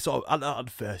thought. You sort of at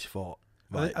first you thought,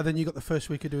 right. And then you got the first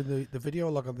week of doing the video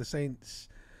log on the Saints.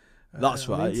 That's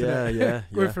right. Yeah.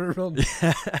 Going for a run.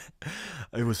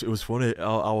 It was funny.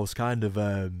 I was kind of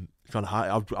trying to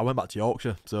hide. I went back to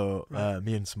Yorkshire, so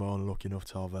me and Simone are lucky enough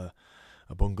to have a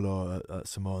bungalow at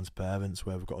Simone's parents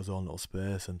where we've got our own little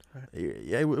space, and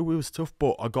it was tough,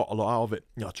 but I got a lot out of it.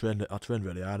 I trained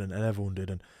really hard, and everyone did.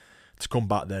 And to come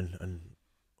back then and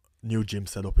new gym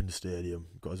set up in the stadium,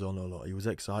 got his own lot. It was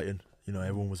exciting.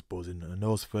 Everyone was buzzing, and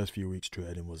those first few weeks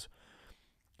training was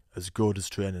as good as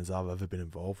training as I've ever been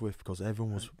involved with, because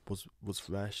everyone was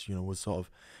fresh. Was sort of,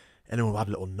 anyone had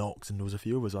little knocks, and there was a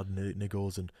few of us had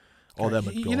niggles, and all them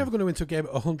had gone. You're never going to go into a game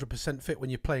at 100% fit when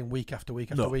you're playing week after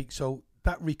week after week. So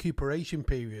that recuperation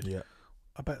period,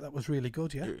 I bet that was really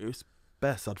good. Yeah, it was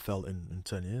best I'd felt in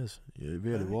 10 years. It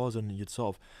really was, and you'd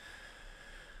sort of,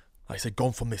 like I said,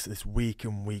 gone from this week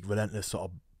and week relentless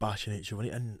sort of bashing each other,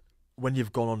 and when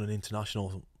you've gone on an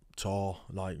international tour,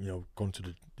 like gone to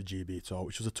the GB tour,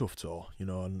 which was a tough tour,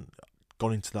 and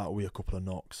gone into that with a couple of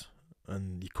knocks,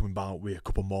 and you're coming back with a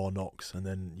couple more knocks, and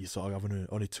then you sort of having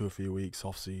only 2 or 3 weeks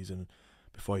off season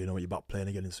before you know it, you're back playing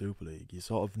again in Super League. You're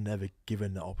sort of never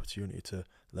given that opportunity to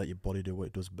let your body do what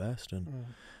it does best and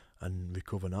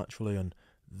recover naturally, and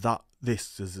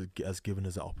this has given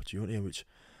us that opportunity,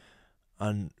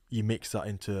 and you mix that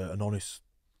into an honest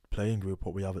playing group,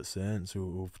 what we have at Saints,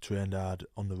 who've trained hard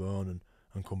on their own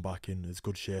and come back in as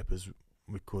good shape as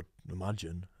we could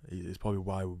imagine. It's probably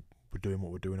why we're doing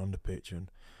what we're doing on the pitch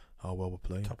and how well we're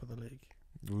playing. Top of the league.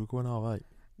 We're going all right.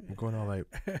 We're going all right.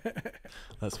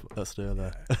 Let's stay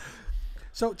there.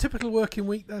 So typical working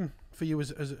week then for you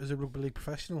as a rugby league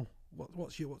professional.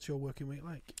 What's your working week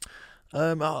like?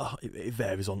 It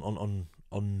varies on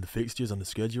the fixtures and the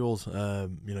schedules. If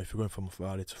you're going from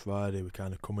Friday to Friday, we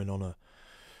kind of come in on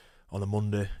a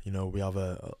Monday. We have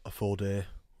a full day.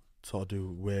 Sort of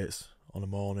do weights on the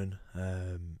morning,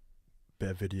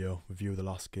 bit of video, review the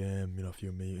last game, a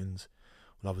few meetings.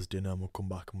 We'll have us dinner and we'll come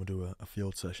back and we'll do a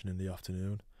field session in the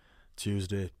afternoon.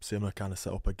 Tuesday, similar kind of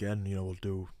setup again. We'll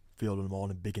do field in the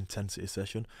morning, big intensity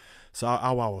session. So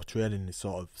how our training is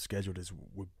sort of scheduled is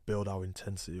we build our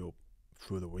intensity up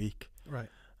through the week. Right.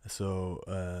 So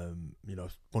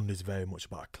Monday's very much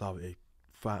about clarity.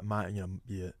 Your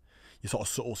sort of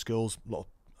subtle skills, a lot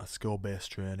of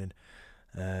skill-based training.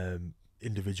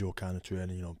 Individual kind of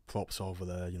training, props over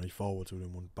there, your forwards are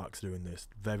doing one, backs doing this,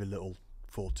 very little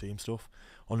full team stuff.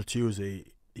 On a Tuesday,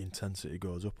 the intensity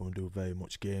goes up and we do very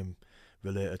much game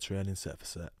related training set for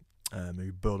set. We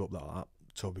build up that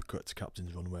so we cut to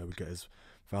captain's run where we get his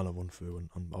final run through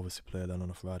and obviously play then on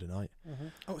a Friday night. Mm-hmm.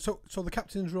 Oh, so the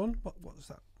captain's run, what's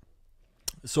that?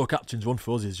 So captain's run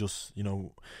for us is just,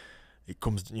 it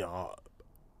comes,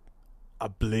 I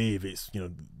believe it's,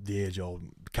 the age-old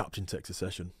captain takes a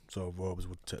session. So Robers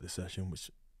would take the session,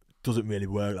 which doesn't really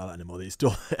work like that anymore. It's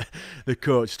still the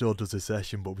coach still does the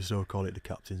session, but we still call it the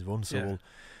captain's run. So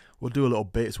we'll do a little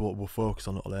bits. We'll focus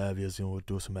on little areas. We'll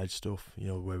do some edge stuff.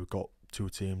 Where we've got two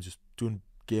teams just doing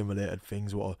game-related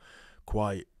things what are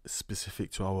quite specific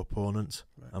to our opponents,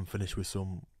 and finish with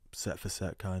some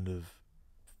set-for-set kind of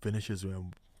finishes.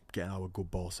 getting our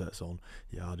good ball sets on,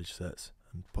 yardage sets,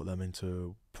 and put them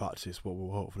into practice, what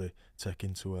we'll hopefully take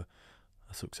into a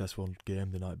successful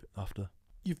game the night after.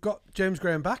 You've got James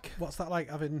Graham back. What's that like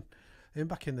having him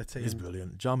back in the team? He's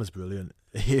brilliant. Jam is brilliant.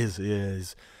 He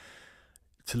is.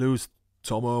 To lose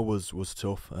Tomo was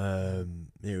tough.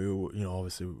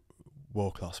 Obviously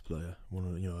world class player.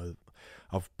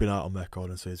 I've been out on record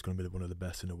and say he's going to be one of the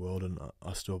best in the world, and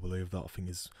I still believe that. I think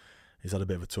he's had a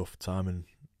bit of a tough time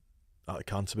at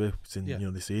Canterbury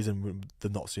this season.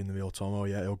 They've not seen the real Tomo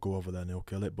yet. He'll go over there and he'll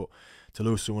kill it. But to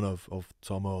lose someone of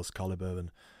Tomo's calibre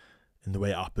and the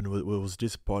way it happened was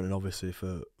disappointing, obviously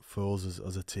for us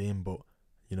as a team. But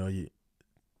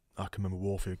I can remember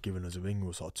Warfield giving us a ring. It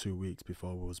was sort of 2 weeks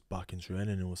before we was back in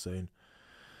training, and was saying,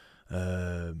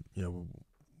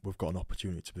 we've got an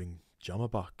opportunity to bring Jammer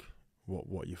back.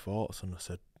 What are your thoughts? And I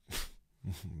said,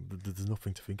 there's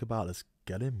nothing to think about. Let's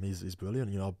get him. He's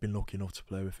brilliant. I've been lucky enough to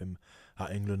play with him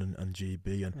at England and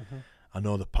GB, and I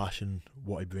know the passion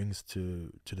what he brings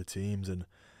to the teams. And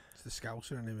it's the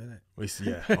Scouser in him, isn't it?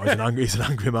 He's an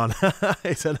angry man.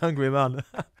 He's an angry man.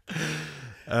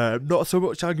 Not so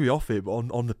much angry off it, but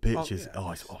on the pitch is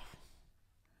I'm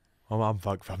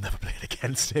thankful I've never played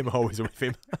against him. Always with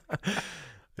him.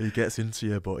 He gets into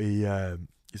you, but he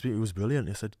was brilliant.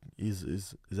 He said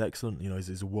he's excellent.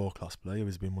 He's a world class player.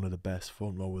 He's been one of the best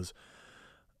front rowers.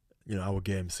 Our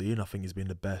game scene. I think he's been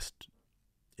the best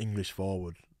English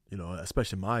forward.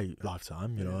 Especially in my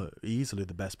lifetime. Easily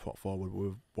the best prop forward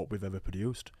with what we've ever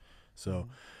produced. So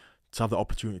to have the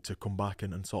opportunity to come back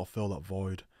and sort of fill that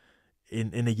void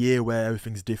in a year where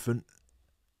everything's different.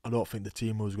 I don't think the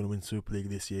team who's going to win Super League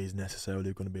this year is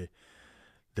necessarily going to be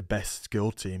the best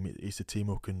skilled team. It's a team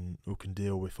who can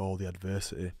deal with all the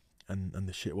adversity and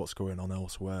the shit what's going on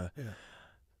elsewhere. Yeah.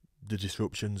 The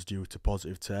disruptions due to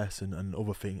positive tests and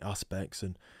other aspects,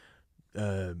 and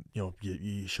your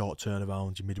short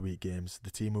turnarounds, your midweek games.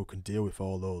 The team who can deal with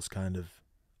all those kind of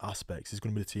aspects is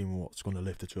going to be the team what's going to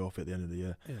lift the trophy at the end of the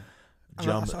year. Yeah.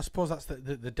 I suppose that's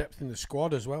the depth in the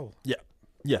squad as well.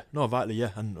 Yeah, no, vitally,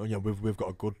 yeah, and we've got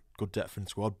a good depth in the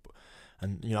squad,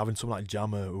 and having someone like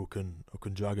Jammer who can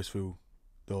drag us through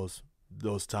those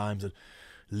times and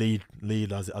lead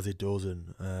as he does,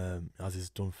 and as he's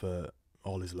done for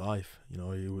all his life.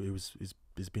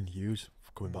 He's been huge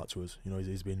for coming back to us.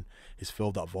 He's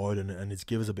filled that void, and he's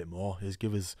give us a bit more. He's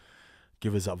give us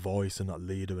that voice and that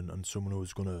leader, and someone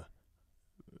who's gonna.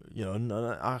 And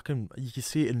you can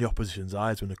see it in the opposition's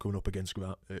eyes when they're coming up against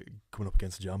the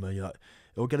Jammer.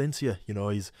 He'll get into you.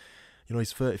 He's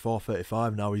 34,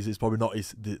 35 now. He's probably not. He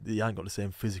ain't got the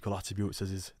same physical attributes as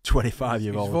his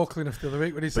 25-year-old. He's vocal enough the other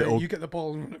week when he said, "You get the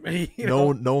ball and run at me." No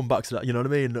one backs that. You know what I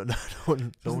mean? No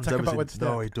one's ever said.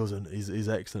 No, he doesn't. He's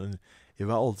excellent. And he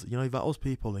rattles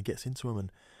people and gets into them,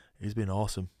 and he's been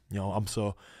awesome.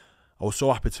 I was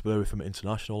so happy to play with him at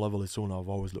international level. He's someone I've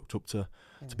always looked up to.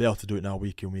 To be able to do it now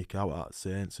week in, week out at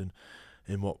Saints and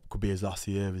in what could be his last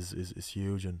year is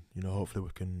huge. And hopefully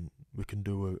we can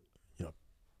do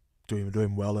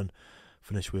him well and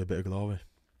finish with a bit of glory.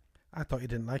 I thought you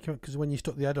didn't like him because when you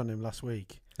stuck the head on him last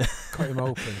week, cut him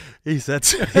open. He said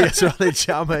to me, it's really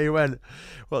Jammer. He went,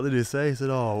 "What did he say?" He said,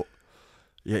 "Oh,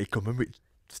 yeah, he come in with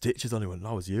stitches on." He went,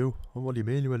 "That was you." "Well, what do you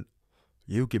mean?" He went,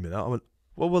 "You give me that." I went,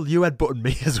 Well, you headbutted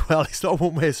me as well. It's not a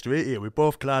one-way street here. We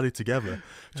both collided together.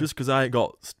 Just because I ain't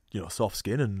got soft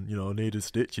skin and needed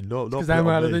stitching. No, because I'm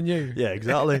harder than you. Yeah,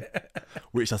 exactly.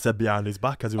 Which I said behind his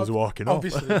back as he was walking off.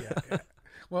 Obviously, yeah.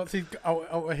 Well, it's out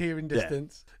of hearing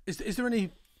distance. Yeah. Is there any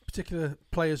particular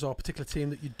players or particular team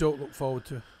that you don't look forward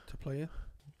to playing?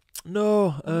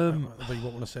 No. But you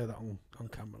won't want to say that on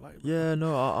camera, Yeah,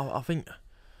 no. I think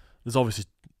there's obviously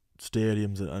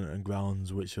stadiums and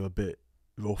grounds which are a bit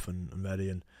rough and ready,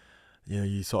 and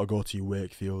you sort of go to your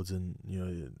Wakefields and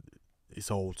it's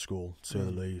old school to say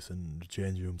the least, and the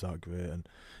change rooms aren't great, and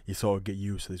you sort of get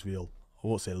used to this real, I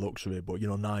won't say luxury, but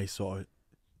nice sort of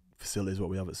facilities what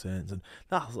we have at Saints, and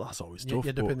that's always tough. You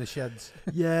end up in the sheds.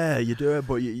 Yeah, you do it,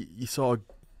 but you sort of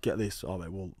get this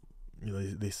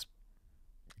this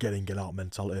get in, get out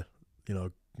mentality,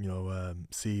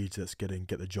 siege that's get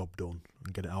the job done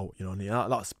and get it out, and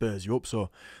that spurs you up.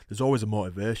 So there's always a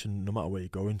motivation no matter where you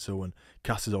go into, and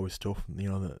Cass is always tough.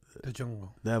 The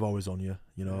jungle. They're always on you,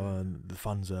 and the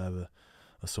fans there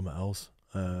are something else.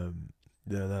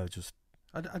 They're just.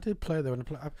 I did play there when I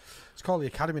played. It's called the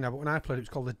Academy now, but when I played, it was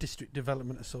called the District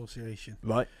Development Association.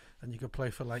 Right. And you could play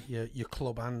for your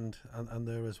club and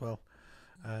there as well.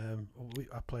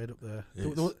 I played up there.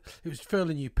 It was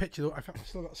fairly new pitch. I've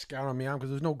still got a scar on my arm because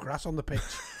there was no grass on the pitch.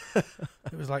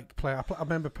 It was like I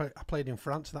remember I played in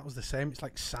France. And that was the same. It's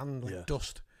like sand,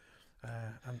 dust,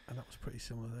 and that was pretty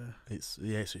similar there. It's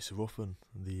a rough one.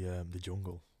 The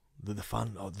jungle, the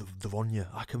fan, the on you.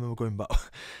 I can remember going back.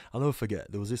 I'll never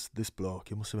forget. There was this bloke.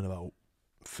 He must have been about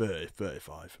 30,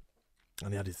 35,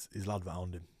 and he had his lad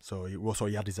round him. So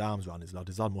he had his arms around his lad.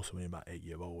 His lad must have been about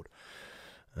 8-year-old,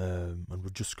 and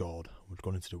we'd just scored. We'd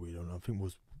gone into the wheel, and I think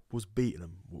was beating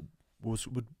them.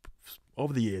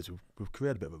 Over the years we've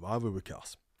created a bit of a rivalry with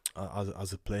Cass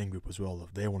as a playing group as well.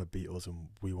 They want to beat us and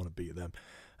we want to beat them.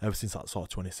 Ever since that sort of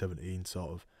 2017 sort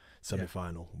of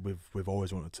semi-final, we've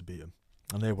always wanted to beat them,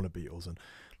 and they want to beat us. And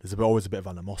there's always a bit of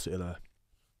animosity there.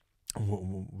 And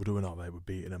we're doing all right. We're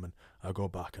beating them, and I go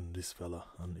back and this fella,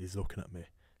 and he's looking at me.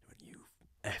 He went, "You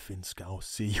effing scouse,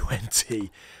 C-U-N-T."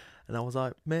 And I was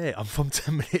like, "Mate, I'm from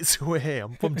 10 minutes away.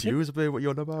 I'm from Dewsbury. What you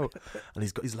on about?" And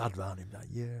he's got his lad round him like,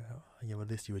 "Yeah, you were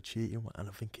this, you were cheating." And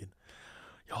I'm thinking,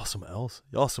 you're something else.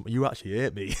 You actually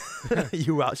hate me.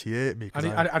 You actually hate me.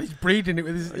 And he's breeding it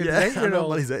with his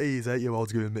 8-year-old. He's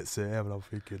 8-year-old's giving me the same, and I'm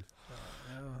thinking,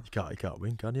 you can't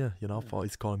win, can you? You know, I thought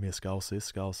he's calling me a scouse this,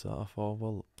 scouse that. I thought,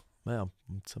 well, mate, I'm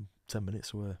 10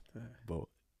 minutes away. Yeah. But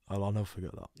I'll never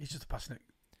forget that. He's just a passionate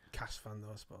Cass fan,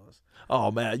 though, I suppose.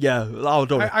 Oh, man, yeah. I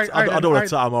don't want to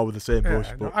tie him over the same bush.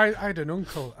 Yeah, but no, I had an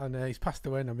uncle, and he's passed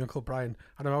away now, my Uncle Brian.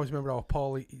 And I always remember how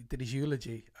Paul he did his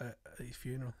eulogy at his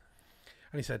funeral.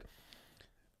 And he said,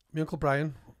 my Uncle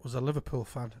Brian was a Liverpool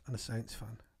fan and a Saints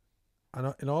fan.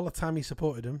 And in all the time he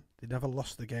supported them, they never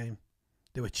lost the game.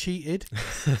 They were cheated.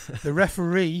 The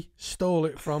referee stole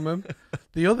it from them.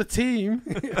 The other team...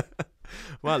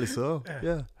 Rightly so,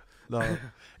 yeah. No,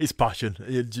 it's passion.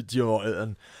 Do you know what?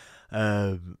 And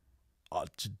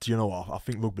do you know what? I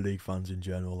think rugby league fans in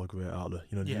general are great out there.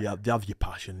 You know, they have your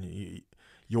passion.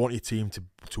 You want your team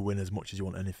to win as much as you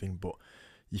want anything, but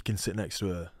you can sit next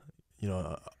to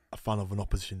a fan of an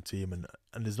opposition team, and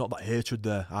there's not that hatred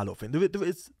there. I don't think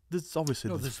there's obviously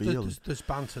there's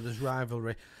banter, there's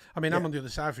rivalry. I mean, I'm on the other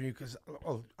side from you because,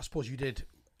 well, I suppose you did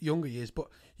younger years, but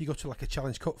you go to like a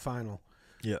Challenge Cup final,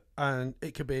 and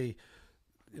it could be,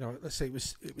 let's say it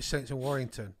was Saints and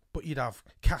Warrington, but you'd have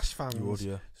Cass fans,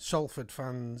 Salford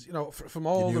fans, from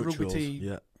all the rugby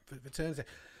team fraternity,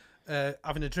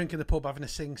 having a drink in the pub, having a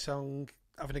sing song,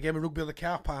 having a game of rugby at the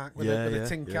car park with a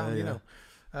tin can,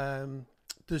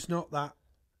 there's not that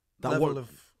level of...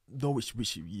 No, which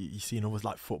you see in others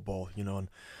like football, and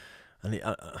it,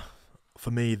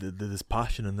 for me, there's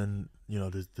passion, and then,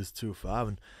 there's 2 or 5,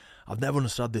 and I've never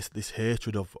understood this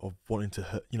hatred of wanting to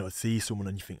hurt, see someone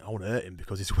and you think, I want to hurt him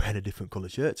because he's wearing a different colour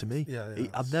shirt to me.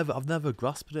 I've never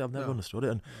grasped it. I've never understood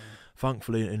it, and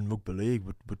thankfully in rugby league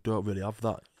we don't really have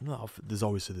that. There's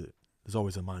always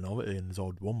a minority and there's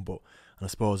always one, and I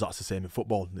suppose that's the same in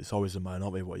football. It's always a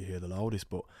minority what you hear the loudest,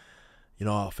 but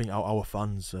I think our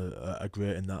fans are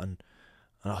great in that, and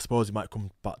I suppose it might come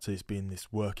back to this being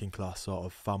this working class sort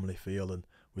of family feel, and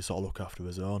we sort of look after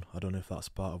our own. I don't know if that's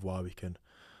part of why we can,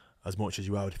 as much as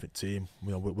you are a different team,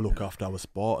 we look after our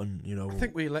sport, and I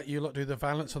think we let you lot do the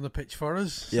violence on the pitch for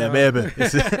us. So. Yeah, maybe it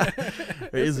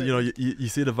is. You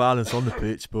see the violence on the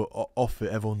pitch, but off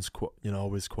it, everyone's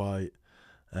always quite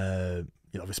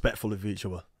respectful of each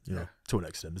other. To an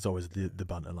extent, there's always the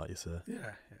banter, like you say.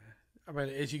 Yeah. I mean,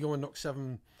 as you go and knock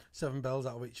seven bells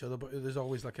out of each other, but there's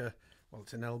always like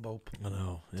it's an elbow. I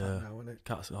know, yeah. Now, isn't it?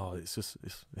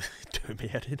 It's doing me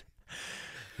head in.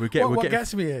 What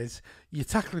gets me is you're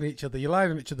tackling each other, you're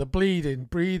lying on each other, bleeding,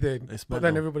 breathing, but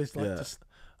then everybody's like just...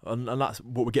 And that's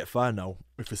what we get fine now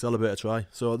if we celebrate a try.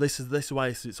 So this is why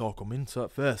it's all come in. So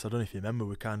at first, I don't know if you remember,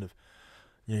 we kind of,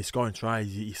 you're scoring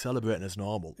tries, you're celebrating as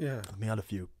normal. Yeah. We had a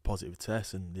few positive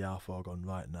tests, and the R4 gone,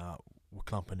 right now, we're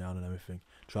clamping down on everything,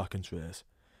 track and trace.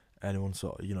 Anyone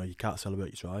sort of, you can't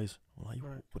celebrate your tries. Like,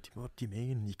 right. What do you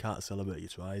mean you can't celebrate your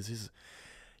tries?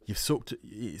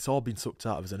 It's all been sucked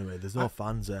out of us anyway. There's no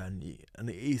fans there, and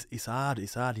it's hard,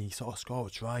 and you sort of score a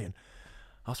try. And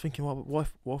I was thinking, what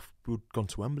if we'd gone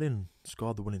to Wembley and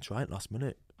scored the winning try at last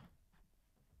minute?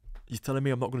 You're telling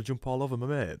me I'm not going to jump all over my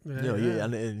mate?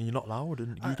 And you're not loud,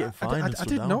 and you're getting fined. I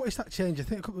did notice that change. I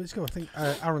think a couple of weeks ago,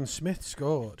 Aaron Smith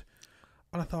scored,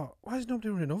 and I thought, why is nobody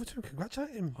running over to him,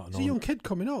 congratulate him? He's a young kid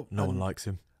coming up. No one likes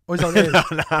him. Oh, is that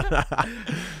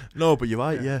it? No, but you're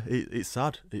right. Yeah, it's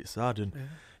sad. It's sad, and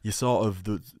you sort of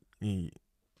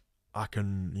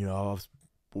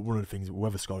one of the things,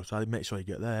 whoever scores, try to make sure you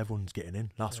get there. Everyone's getting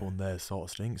in. That's one there sort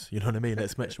of stinks. You know what I mean?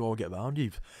 Let's make sure we get around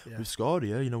you. We've scored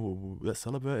here. Let's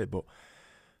celebrate it. But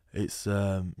it's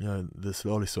they're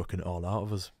slowly sucking it all out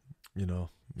of us.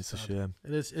 It's a shame.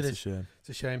 It is. It's a shame. It's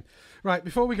a shame. Right,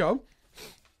 before we go,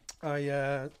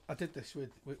 I did this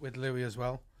with Louis as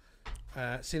well.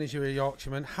 Seeing as you're a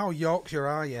Yorkshireman, how Yorkshire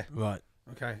are you? Right.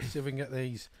 Okay. See if we can get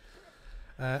these.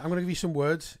 I'm going to give you some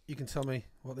words. You can tell me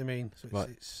what they mean. So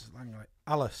it's slang like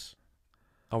Alice.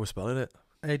 How are we spelling it?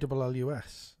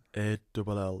 A-L-L-U-S.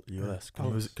 A-L-L-U-S. Can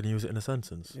you use it in a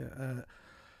sentence? Yeah.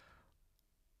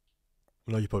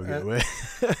 No, you probably get away.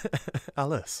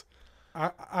 Alice.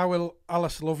 I will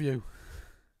Alice love you.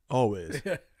 Always.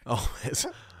 Yeah. Always.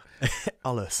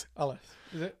 Alice. Alice.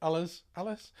 Is it Alice?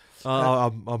 Alice?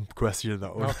 I'm questioning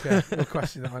that one. Okay, we'll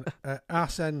question that one.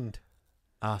 Arse end.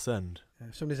 Arse end. Yeah,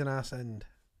 somebody's an arse end.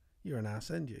 You're an arse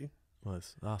end, you. Well,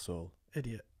 it's arsehole.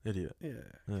 Idiot. Idiot. Yeah.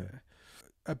 Yeah. Okay.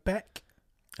 A beck.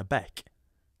 A beck.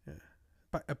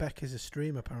 Yeah. A beck is a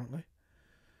stream, apparently.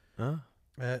 Huh?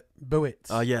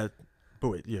 Buots. Yeah.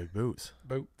 Boot. Yeah, boots.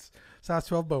 Boots. Size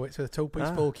 12 buots with a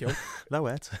two-piece full kill. No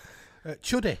wet.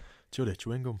 Chuddy. Chuddy,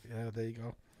 chewing gum. Yeah, there you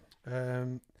go.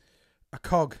 A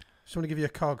cog. Somebody give you a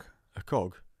cog. A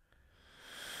cog?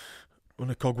 On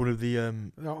a cog, one of the...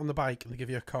 Not on the bike, they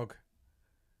give you a cog.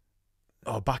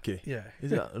 Oh, backy. Yeah.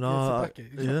 Is it? No. It's a backy.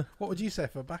 Yeah. What would you say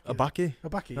for a backy? A backy? A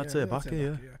backy, I'd say a backy,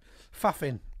 yeah.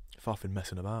 Faffing. Faffing,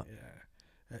 messing about.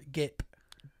 Yeah. Gip.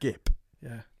 Gip.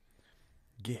 Yeah.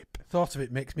 Gip. Thought of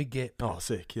it makes me gip. Oh,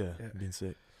 sick, yeah. Being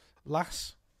sick.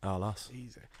 Lass. Our lass.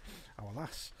 Easy. Our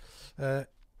lass.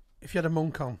 If you had a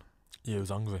monk on. Yeah, it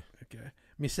was angry. Okay.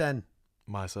 Me sen.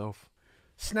 Myself.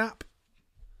 Snap.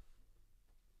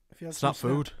 If you had Snap some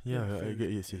food. Snap. Yeah, food.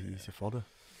 it's your fodder.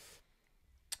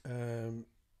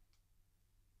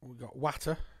 We got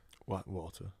water.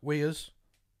 Water. Weirs.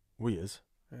 Weirs.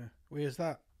 Yeah. Where's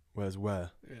that? Where's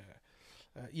where?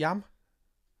 Yeah. Yam.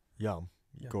 Yam.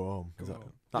 Yeah. Go home. Go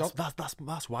home.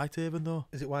 That's Whitehaven though.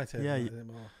 Is it Whitehaven? Yeah. Is it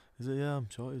more? Is it? Yeah, I'm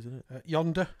sure, isn't it?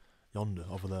 Yonder. Yonder,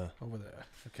 over there. Over there.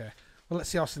 Okay. Well, let's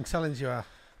see how intelligent you are.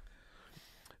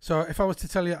 So, if I was to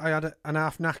tell you I had an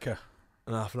half knacker.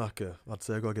 An half knacker. I'd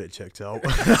say I've got to get it checked out.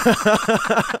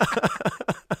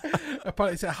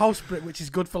 Apparently, it's a house brick, which is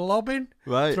good for lobbing,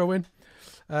 right? Throwing.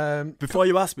 Before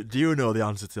you ask me, do you know the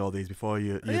answer to all these before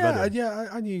you read them?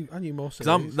 I knew most of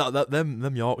these. Because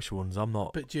them Yorkshire ones, I'm not.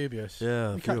 A bit dubious.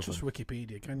 Yeah, you can't trust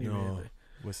Wikipedia, can you? No. Really?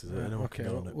 This is it. Okay,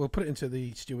 we'll put it into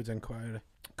the steward's inquiry.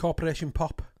 Corporation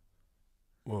pop.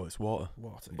 Well, it's water.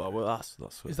 Water. But well, that's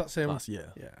is that same? That's,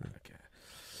 yeah. Yeah. Okay.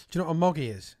 Do you know what a moggy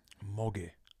is?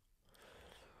 Moggy.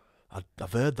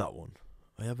 I've heard that one.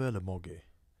 I have heard of moggy.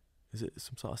 Is it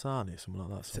some sort of sarnie, something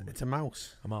like that? It's a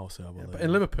mouse. A mouse, yeah. Well, but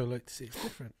in Liverpool, it's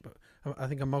different. But I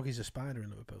think a moggy's a spider in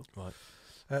Liverpool. Right.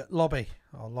 Lobby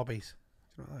or lobbies.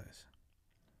 Do you know what that is?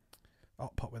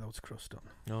 Hot pot without a crust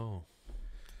on. Oh,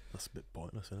 that's a bit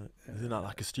pointless, isn't it? Isn't that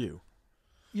like a stew?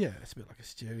 Yeah, it's a bit like a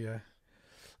stew.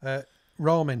 Yeah.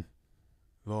 Roaming.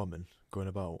 Roaming, going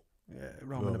about. Yeah,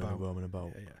 roaming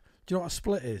about. Yeah. Do you know what a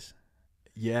split is?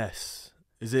 Yes.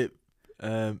 Is it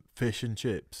fish and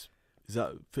chips? Is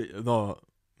that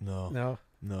no?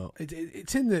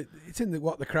 It's in the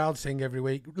what the crowd sing every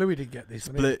week. Louis did get this.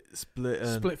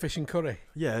 Split fish and curry.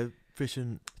 Yeah, fish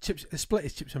and chips. A split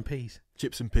is chips and peas.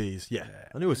 Chips and peas. Yeah,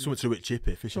 I knew it was something to do with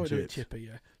chippy fish and chips. Chippy,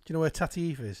 yeah. Do you know where Tatty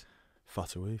Eve is?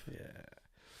 Fataweef.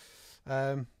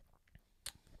 Yeah.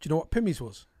 Do you know what Pimmy's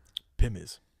was?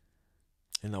 Pimmy's.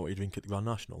 Isn't that what you drink at the Grand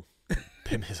National?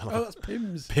 Pimmy's. Oh, that's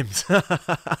Pimm's. Pimm's.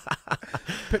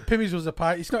 Pimmy's was a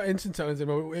pie. It's not instant sellings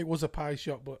anymore. It was a pie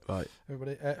shop, but right.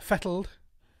 Everybody fettled.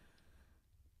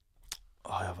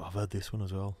 I've heard this one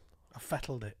as well. I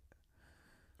fettled it.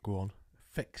 Go on.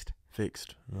 Fixed.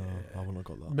 No, I haven't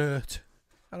got that. Mert.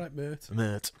 I like Mert.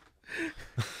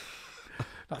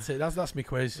 That's it. That's my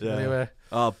quiz. Yeah. Anyway.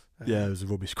 Yeah, it was a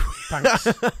rubbish quiz. Thanks.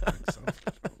 I'll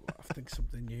have to think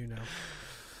something new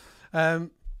now.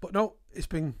 But no, it's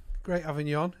been great having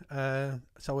you on.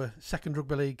 It's our second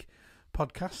rugby league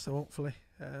podcast, so hopefully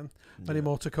many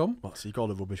more to come. Well, so you got all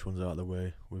the rubbish ones out of the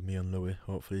way with me and Louis.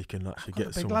 Hopefully you can actually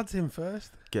get the big lads in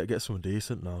first. Get something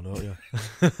decent now, don't you?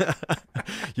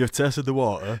 You've tested the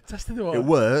water. It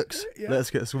works. Yeah. Let's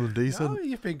get something decent. Oh,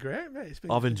 you've been great, mate.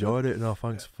 I've enjoyed it. No,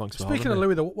 thanks for having me. Speaking of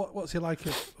Louis, though, what's he like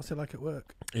at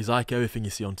work? He's like everything you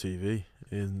see on TV.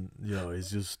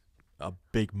 He's just a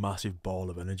big, massive ball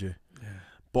of energy. Yeah.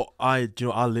 But I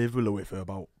lived with Louis for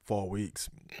about 4 weeks.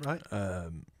 Right.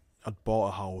 I'd bought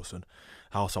a house, and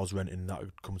house I was renting that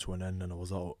would come to an end, and I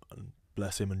was out. And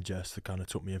bless him and Jess, they kind of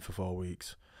took me in for 4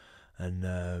 weeks. And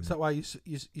is that why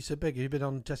you're so big? Have you been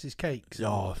on Jess's cakes?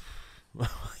 Oh,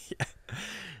 yeah.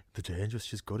 The Dangerous,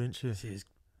 she's good, isn't she? She is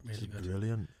really good.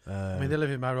 Brilliant. I mean, they live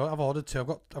in my road. I've ordered 2.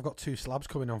 I've got 2 slabs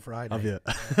coming on Friday. Have you?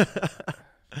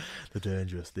 The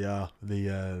Dangerous, they are.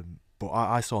 But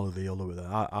I saw the real Louis there.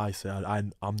 I say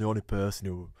I'm the only person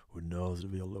who knows the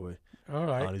real Louis. All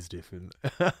right. That is different.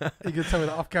 You can tell me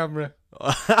that off camera.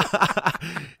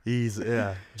 He's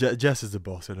Jess is the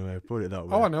boss anyway. Put it that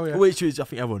way. Oh, I know, yeah. Which is, I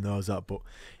think everyone knows that, but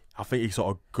I think he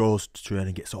sort of goes to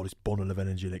training, gets all this bundle of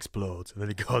energy and explodes, and then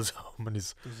he goes home and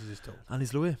he's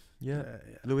Louis. Yeah.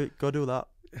 Louis, go do that.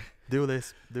 Do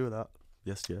this. Do that.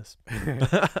 Yes.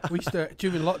 We used to,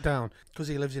 during lockdown, because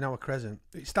he lives in our Crescent,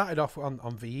 it started off on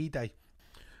VE Day,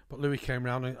 but Louis came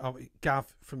round and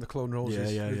Gav from the Clone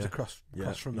Roses lives across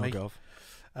from me. Gav.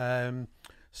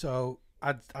 So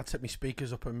I'd set my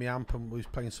speakers up and my amp, and we was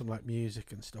playing some like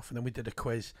music and stuff, and then we did a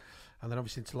quiz, and then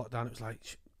obviously into lockdown it was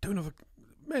like, do another,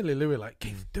 mainly Louis like,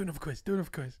 Keith, do another quiz.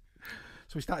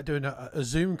 So we started doing a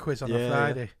Zoom quiz on a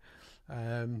Friday.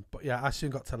 But yeah, I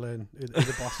soon got to learn who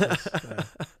the boss was.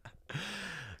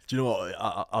 Do you know what?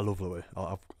 I love Louis.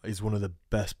 He's one of the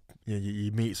best.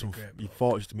 You meet some. You're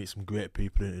fortunate to meet some great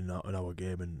people in our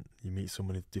game, and you meet so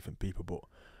many different people. But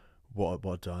what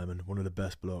a diamond! One of the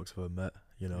best blokes I've ever met.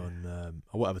 And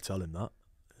I won't ever tell him that.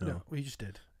 No, we just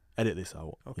did. Edit this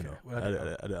out. Okay, we'll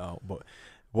edit out. But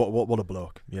what a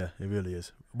bloke! Yeah, he really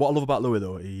is. What I love about Louis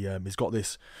though, he's got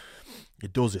this. He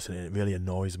does this, and it really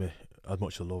annoys me as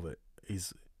much as I love it.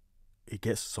 He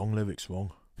gets song lyrics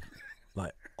wrong,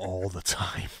 like all the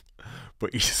time,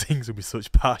 but he sings with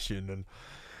such passion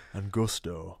and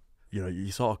gusto.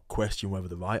 You sort of question whether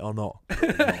they're right or not. By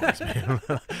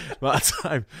the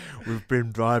time we've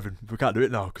been driving, we can't do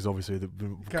it now because obviously we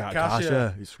can't car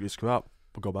share. It's crap.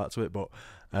 We'll go back to it, but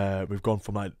we've gone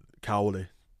from like Cowley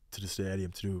to the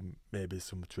stadium to do maybe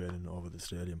some training over the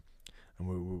stadium,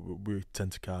 and we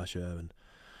tend to car share, and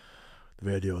the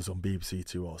radio's on BBC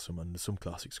Two or something, and there's some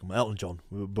classics come. Elton John,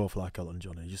 we both like Elton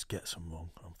John, and he just gets them wrong.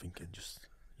 I'm thinking, just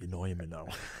you're annoying me now.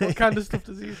 What kind of stuff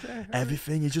does he say?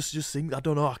 Everything. He just sings. I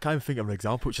don't know. I can't even think of an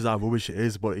example, which is how rubbish it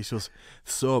is, but it's just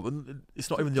so. It's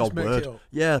not even the odd word.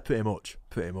 Yeah, pretty much.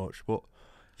 But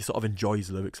he sort of enjoys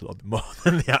the lyrics a little bit more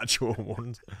than the actual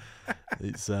ones.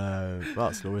 It's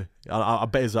that's Louis. I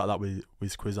bet he's like that with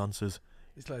his quiz answers.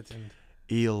 He's a legend.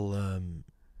 He'll.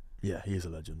 Yeah, he is a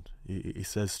legend. He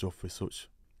says stuff with such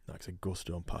like a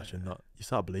gusto and passion that you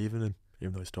start believing him,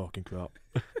 even though he's talking crap.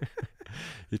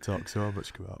 He talks so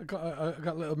much crap. I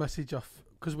got a little message off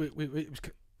because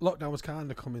lockdown was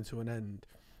kind of coming to an end,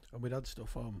 and we'd had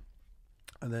stuff on,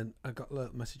 and then I got a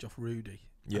little message off Rudy,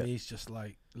 and he's just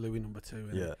like Louis number 2.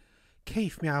 And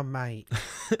Keith, meow mate,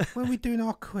 when we doing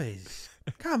our quiz,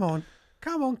 come on,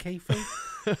 Keithy.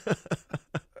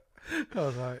 I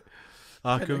was like,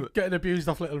 getting abused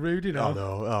off little Rudy now. I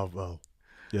know. Oh well.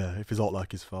 Yeah, if he's not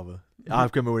like his father. I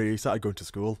remember when he started going to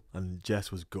school and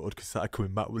Jess was gutted because he started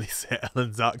coming back with his St.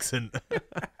 Helens accent.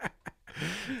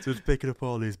 So he was picking up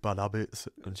all these bad habits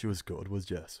and she was gutted, was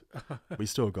Jess. But he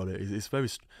still got it. It's very...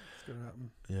 It's going to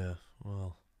happen. Yeah,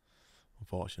 well,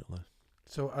 unfortunately.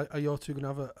 So are you two going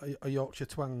to have a Yorkshire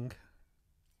twang?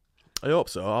 I hope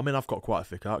so. I mean, I've got quite a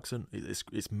thick accent.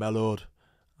 It's mellowed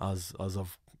as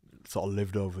I've sort of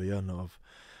lived over here, and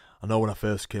I know when I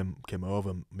first came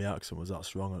over, my accent was that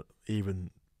strong.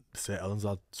 Even St. Helens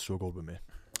had struggled with me.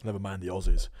 Never mind the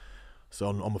Aussies. So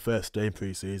on my first day in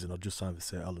pre-season, I just signed for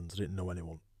St. Helens. I didn't know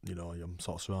anyone. I'm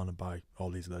sort of surrounded by all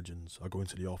these legends. I go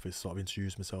into the office, sort of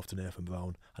introduce myself to Nathan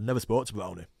Brown. I never spoke to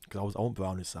Brownie because I wasn't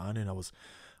Brownie's signing. I was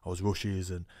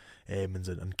Rush's and Eamon's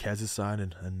and Kez's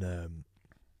signing, and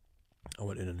I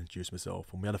went in and introduced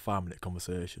myself, and we had a 5-minute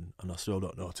conversation, and I still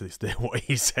don't know to this day what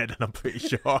he said, and I'm pretty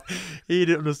sure he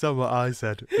didn't understand what I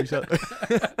said. He said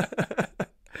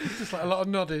just like a lot of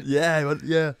nodding. Yeah, well,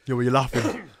 you're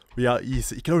laughing. You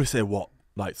can only say what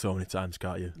like so many times,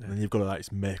 can't you? Yeah. And you've got to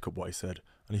like make up what he said,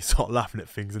 and he's sort of laughing at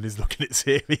things, and he's looking at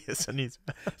serious, and he's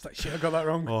it's like, shit, I got that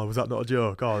wrong. Oh, was that not a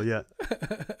joke? Oh yeah.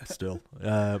 Still,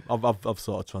 I've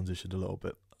sort of transitioned a little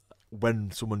bit.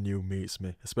 When someone new meets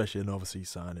me, especially an overseas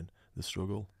signing, they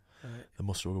struggle. Right. They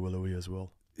must struggle with Louis as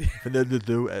well. And they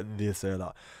do, and they say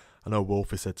that. I know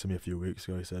Wolfie said to me a few weeks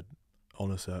ago, he said,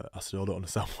 honestly, I still don't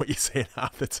understand what you're saying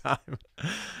half the time.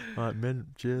 Right,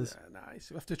 mint, cheers. Yeah, nice.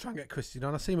 We have to try and get Christian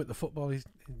on. I see him at the football. He's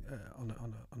on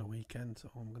a weekend, so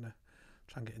I'm going to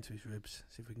try and get into his ribs,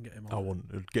 see if we can get him on. I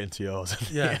won't get into yours.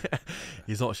 Yeah.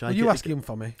 He's not shy. Are you asking him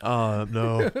for me? No.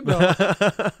 No.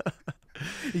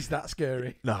 He's that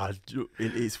scary. Nah,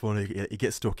 it's funny. He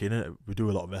gets stuck in it. We do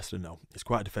a lot of wrestling now. He's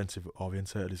quite defensive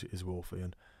oriented, is Wolfie,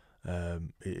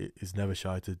 and he's never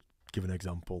shy to give an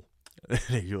example.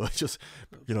 You'll just,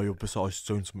 you'll be sort of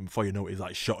doing something before you know it, he's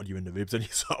like shot at you in the ribs, and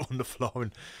you're sort of on the floor.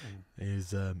 And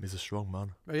he's a strong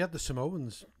man. Well, he had the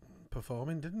Samoans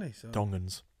performing, didn't he? So.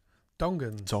 Tongans. Sorry.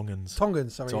 Tongans. Yeah.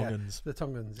 The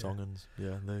Tongans. Yeah. Tongans.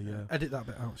 Yeah. Edit that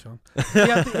bit out, Sean. he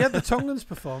had the Tongans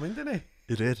performing, didn't he?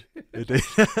 He did. They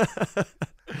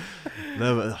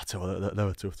were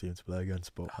a tough team to play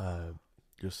against, but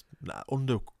just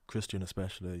under Christian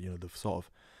especially, you know, they've sort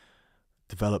of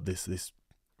developed this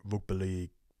rugby league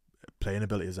playing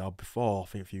ability as out before. I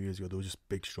think a few years ago they were just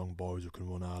big strong boys who can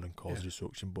run hard and cause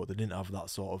destruction, but they didn't have that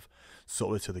sort of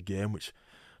subtlety to the game,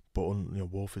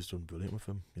 Wolf has done brilliant with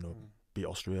them. You know, beat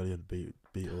Australia, beat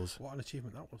us. What an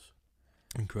achievement that was.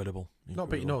 Incredible. Not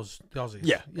beating us, the Aussies.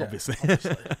 Yeah, obviously.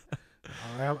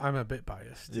 I'm a bit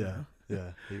biased. Yeah.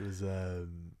 It was,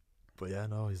 but yeah,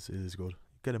 no, it is good.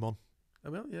 Get him on. I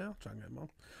will, yeah, I'll try and get him on.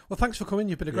 Well, thanks for coming.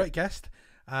 You've been a great guest,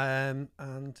 and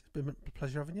it's been a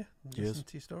pleasure having you and listening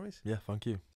to your stories. Yeah, thank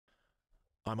you.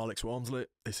 I'm Alex Walmsley.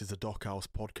 This is the Dockhouse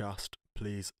Podcast.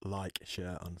 Please like,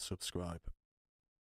 share, and subscribe.